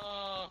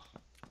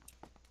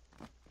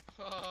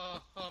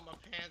 My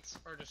pants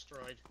are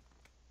destroyed.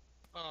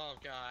 Oh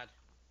god.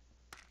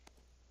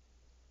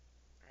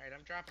 Alright,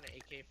 I'm dropping an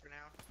AK for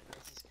now. I know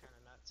this is kind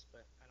of nuts,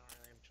 but I don't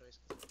really have a choice.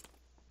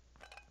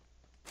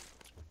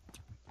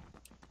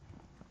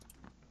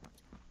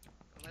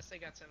 Unless they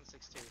got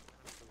 7.62. I'm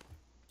cool.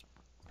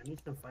 I need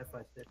some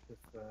 5.56 if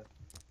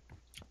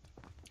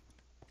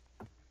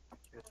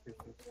there's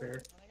some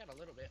spare. Oh, they got a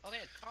little bit. Oh, they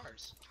had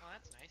cars. Oh,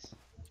 that's nice.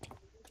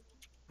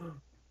 Oh,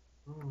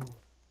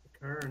 the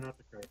car or not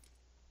the car?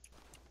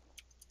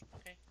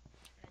 Okay.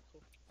 Alright,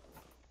 cool.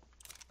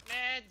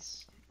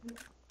 Meds!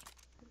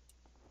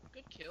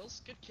 Good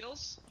kills, good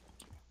kills.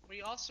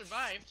 We all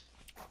survived,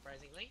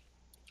 surprisingly.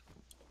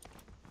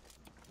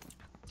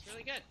 It's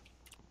really good.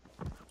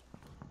 Good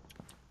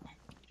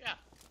job.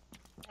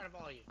 Proud of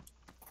all of you.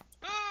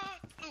 Ah!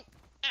 Ooh!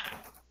 Ah!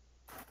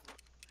 I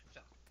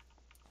fell.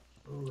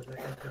 Oh, that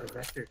guy's got a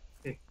vector.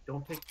 Hey,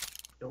 don't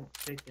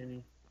take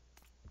any.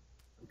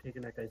 I'm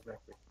taking that guy's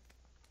vector.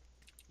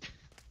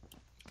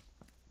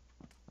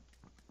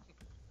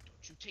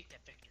 Don't you take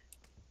that, Victor.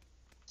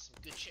 Some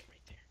good shit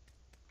right there.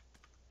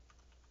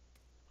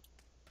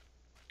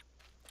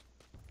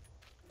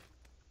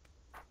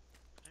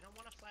 I don't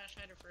want a flash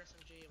hider for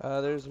SMG.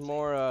 There's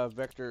more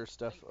vector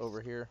stuff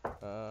over here.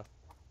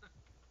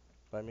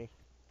 By me.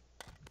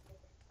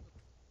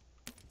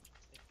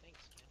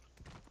 Thanks, man.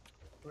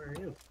 Where are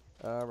you?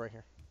 Right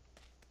here.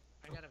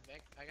 I got a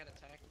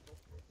tactical.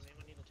 Does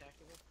anyone need a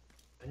tactical?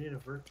 I need a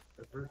vert.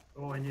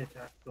 Oh, I need a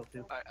tactical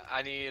too.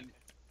 I need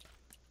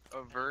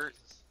a vert.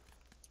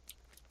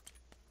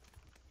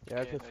 Yeah, I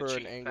and a prefer an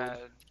cheek angled. pad.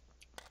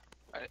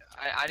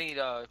 I need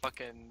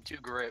fucking 2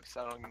 grips.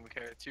 I don't even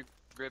care. 2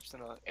 grips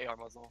and a AR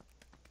muzzle.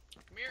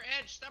 Come here,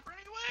 Edge. Stop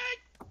running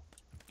away.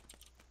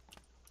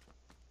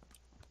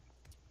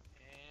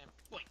 And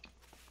boink.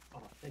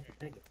 Oh, thank you,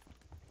 thank you.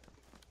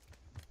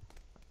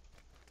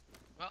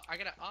 Well, I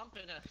got an ump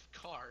in a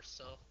car,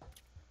 so.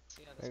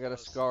 See how this I got a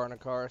goes. scar in a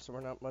car, so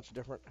we're not much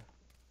different.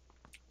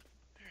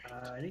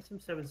 I need some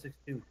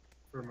 7.62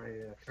 for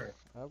my car.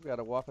 I've got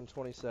a whopping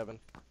 27.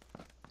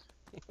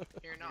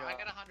 Here, no, I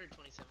got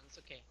 127. It's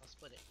okay. I'll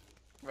split it.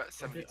 We're at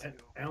 72.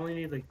 I only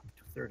need like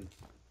 230.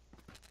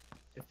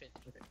 50.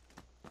 Okay.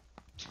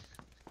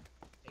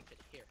 Take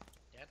 50. Here,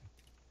 Dad.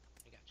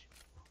 I got you.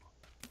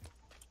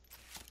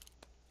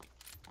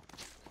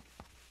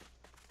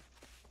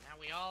 Now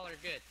we all are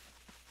good.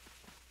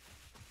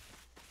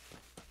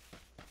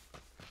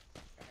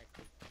 Alright.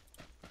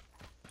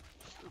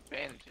 Ooh,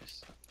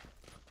 bandages.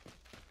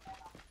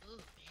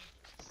 Ooh,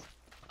 bandages.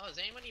 Oh, is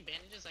anyone need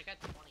bandages? I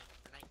got 20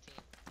 or 19.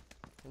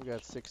 We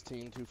got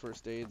 16, 2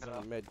 first aids, and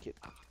a med kit.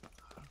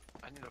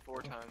 I need it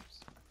 4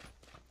 times.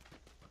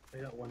 I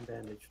got 1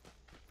 bandage.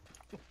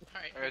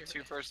 Alright, I got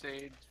 2 first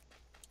aids,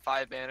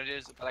 5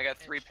 bandages, but I got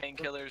 3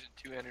 painkillers and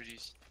 2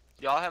 energies.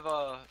 Y'all have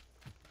a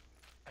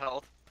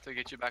health to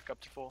get you back up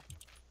to full?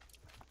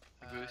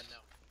 Boost? No.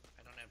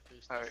 I don't have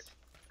boosties. Alright.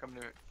 Come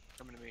to me.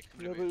 Come to me.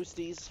 Come No to me.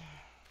 boosties.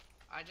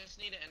 I just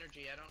need an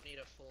energy. I don't need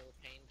a full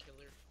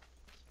painkiller.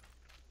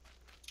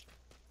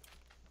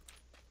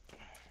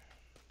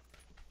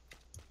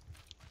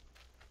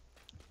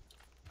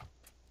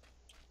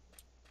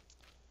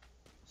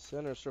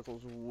 Center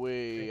circle's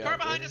way Car out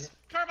behind there. us!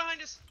 Car behind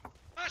us!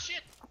 Oh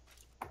shit!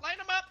 Line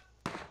them up!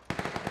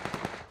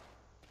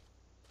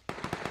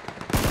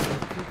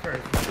 2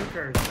 cars, 2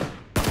 cars.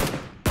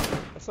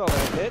 I saw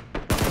that hit.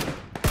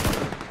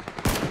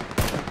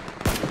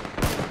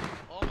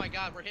 Oh my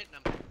god, we're hitting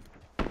them.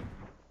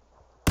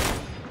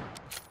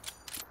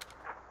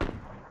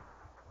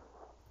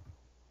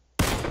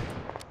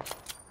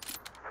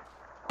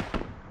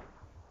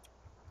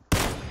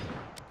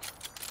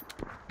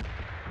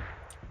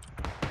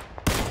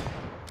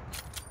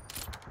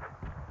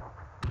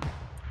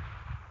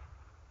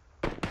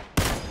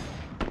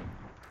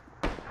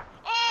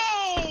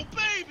 Oh,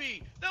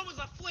 baby! That was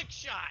a flick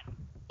shot!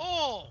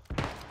 Oh!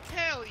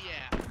 Hell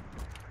yeah!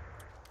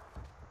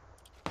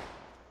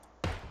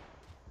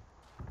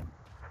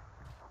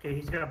 Okay,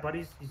 he's got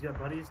buddies. He's got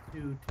buddies to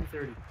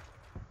 230.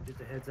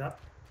 Just a heads up.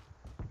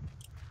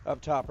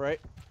 Up top, right?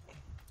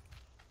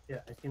 Yeah,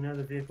 I see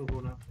another vehicle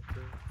going up.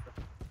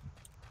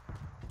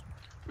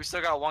 We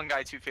still got 1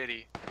 guy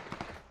 250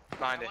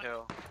 behind the Got one?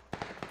 hill.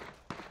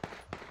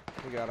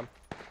 We got him.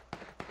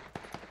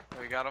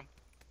 Oh, we got him?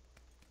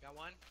 Got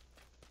one?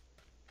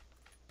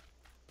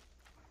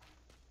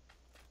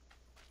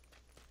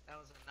 That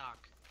was a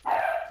knock.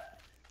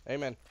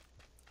 Amen.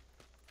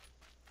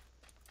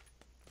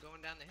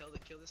 Going down the hill to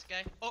kill this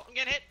guy. Oh, I'm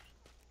getting hit!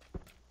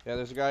 Yeah,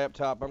 there's a guy up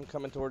top. I'm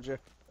coming towards you.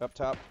 Up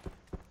top.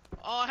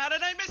 Oh, how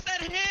did I miss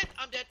that hit?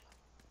 I'm dead.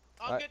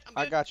 I'm good, I'm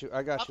good. I got you.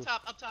 I got Up you.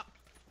 top, up top.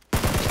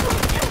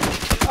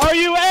 Are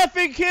you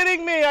effing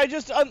kidding me? I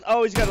just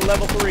oh, he's got a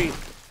level 3.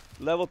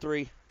 Level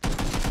 3.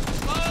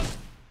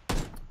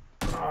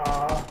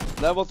 Oh,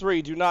 Level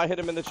 3. Do not hit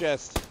him in the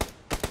chest.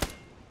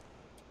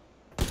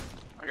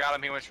 I got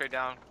him. He went straight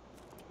down.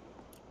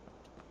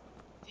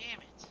 damn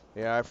it.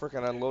 Yeah, I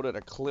freaking unloaded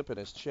a clip in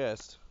his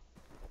chest.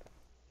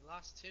 We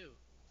lost 2.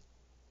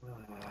 Fuck,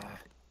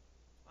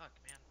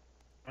 man.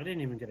 I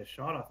didn't even get a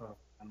shot off of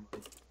him.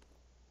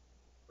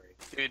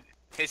 Dude,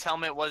 his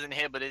helmet wasn't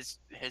hit, but his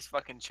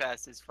fucking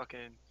chest is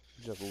fucking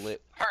Just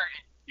lit.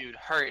 hurting. Dude,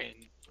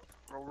 hurting.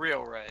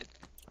 Real red.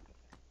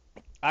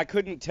 I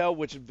couldn't tell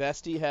which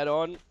vest he had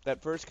on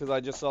at first because I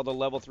just saw the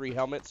level 3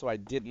 helmet, so I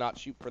did not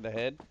shoot for the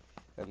head,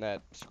 and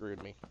that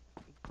screwed me.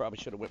 Probably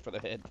should have went for the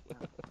head.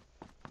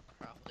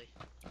 Probably.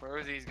 Where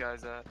are these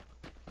guys at?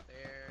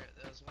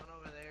 There's one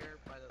over there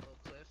by the little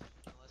cliff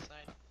on the left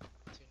side.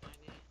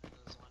 290. And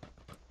there's one.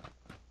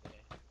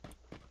 Okay.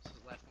 This is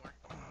left more.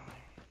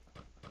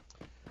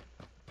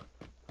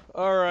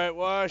 Alright,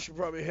 well, I should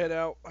probably head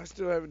out. I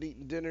still haven't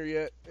eaten dinner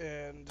yet,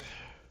 and...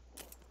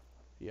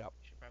 Yep.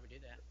 Should probably do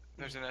that.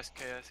 There's an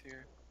SKS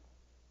here.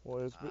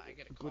 Well, it's I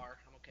get a good, car.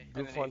 I'm okay. good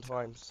And an fun 8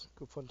 times.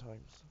 Good fun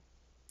times.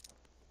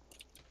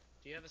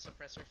 Do you have a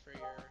suppressor for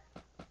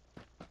your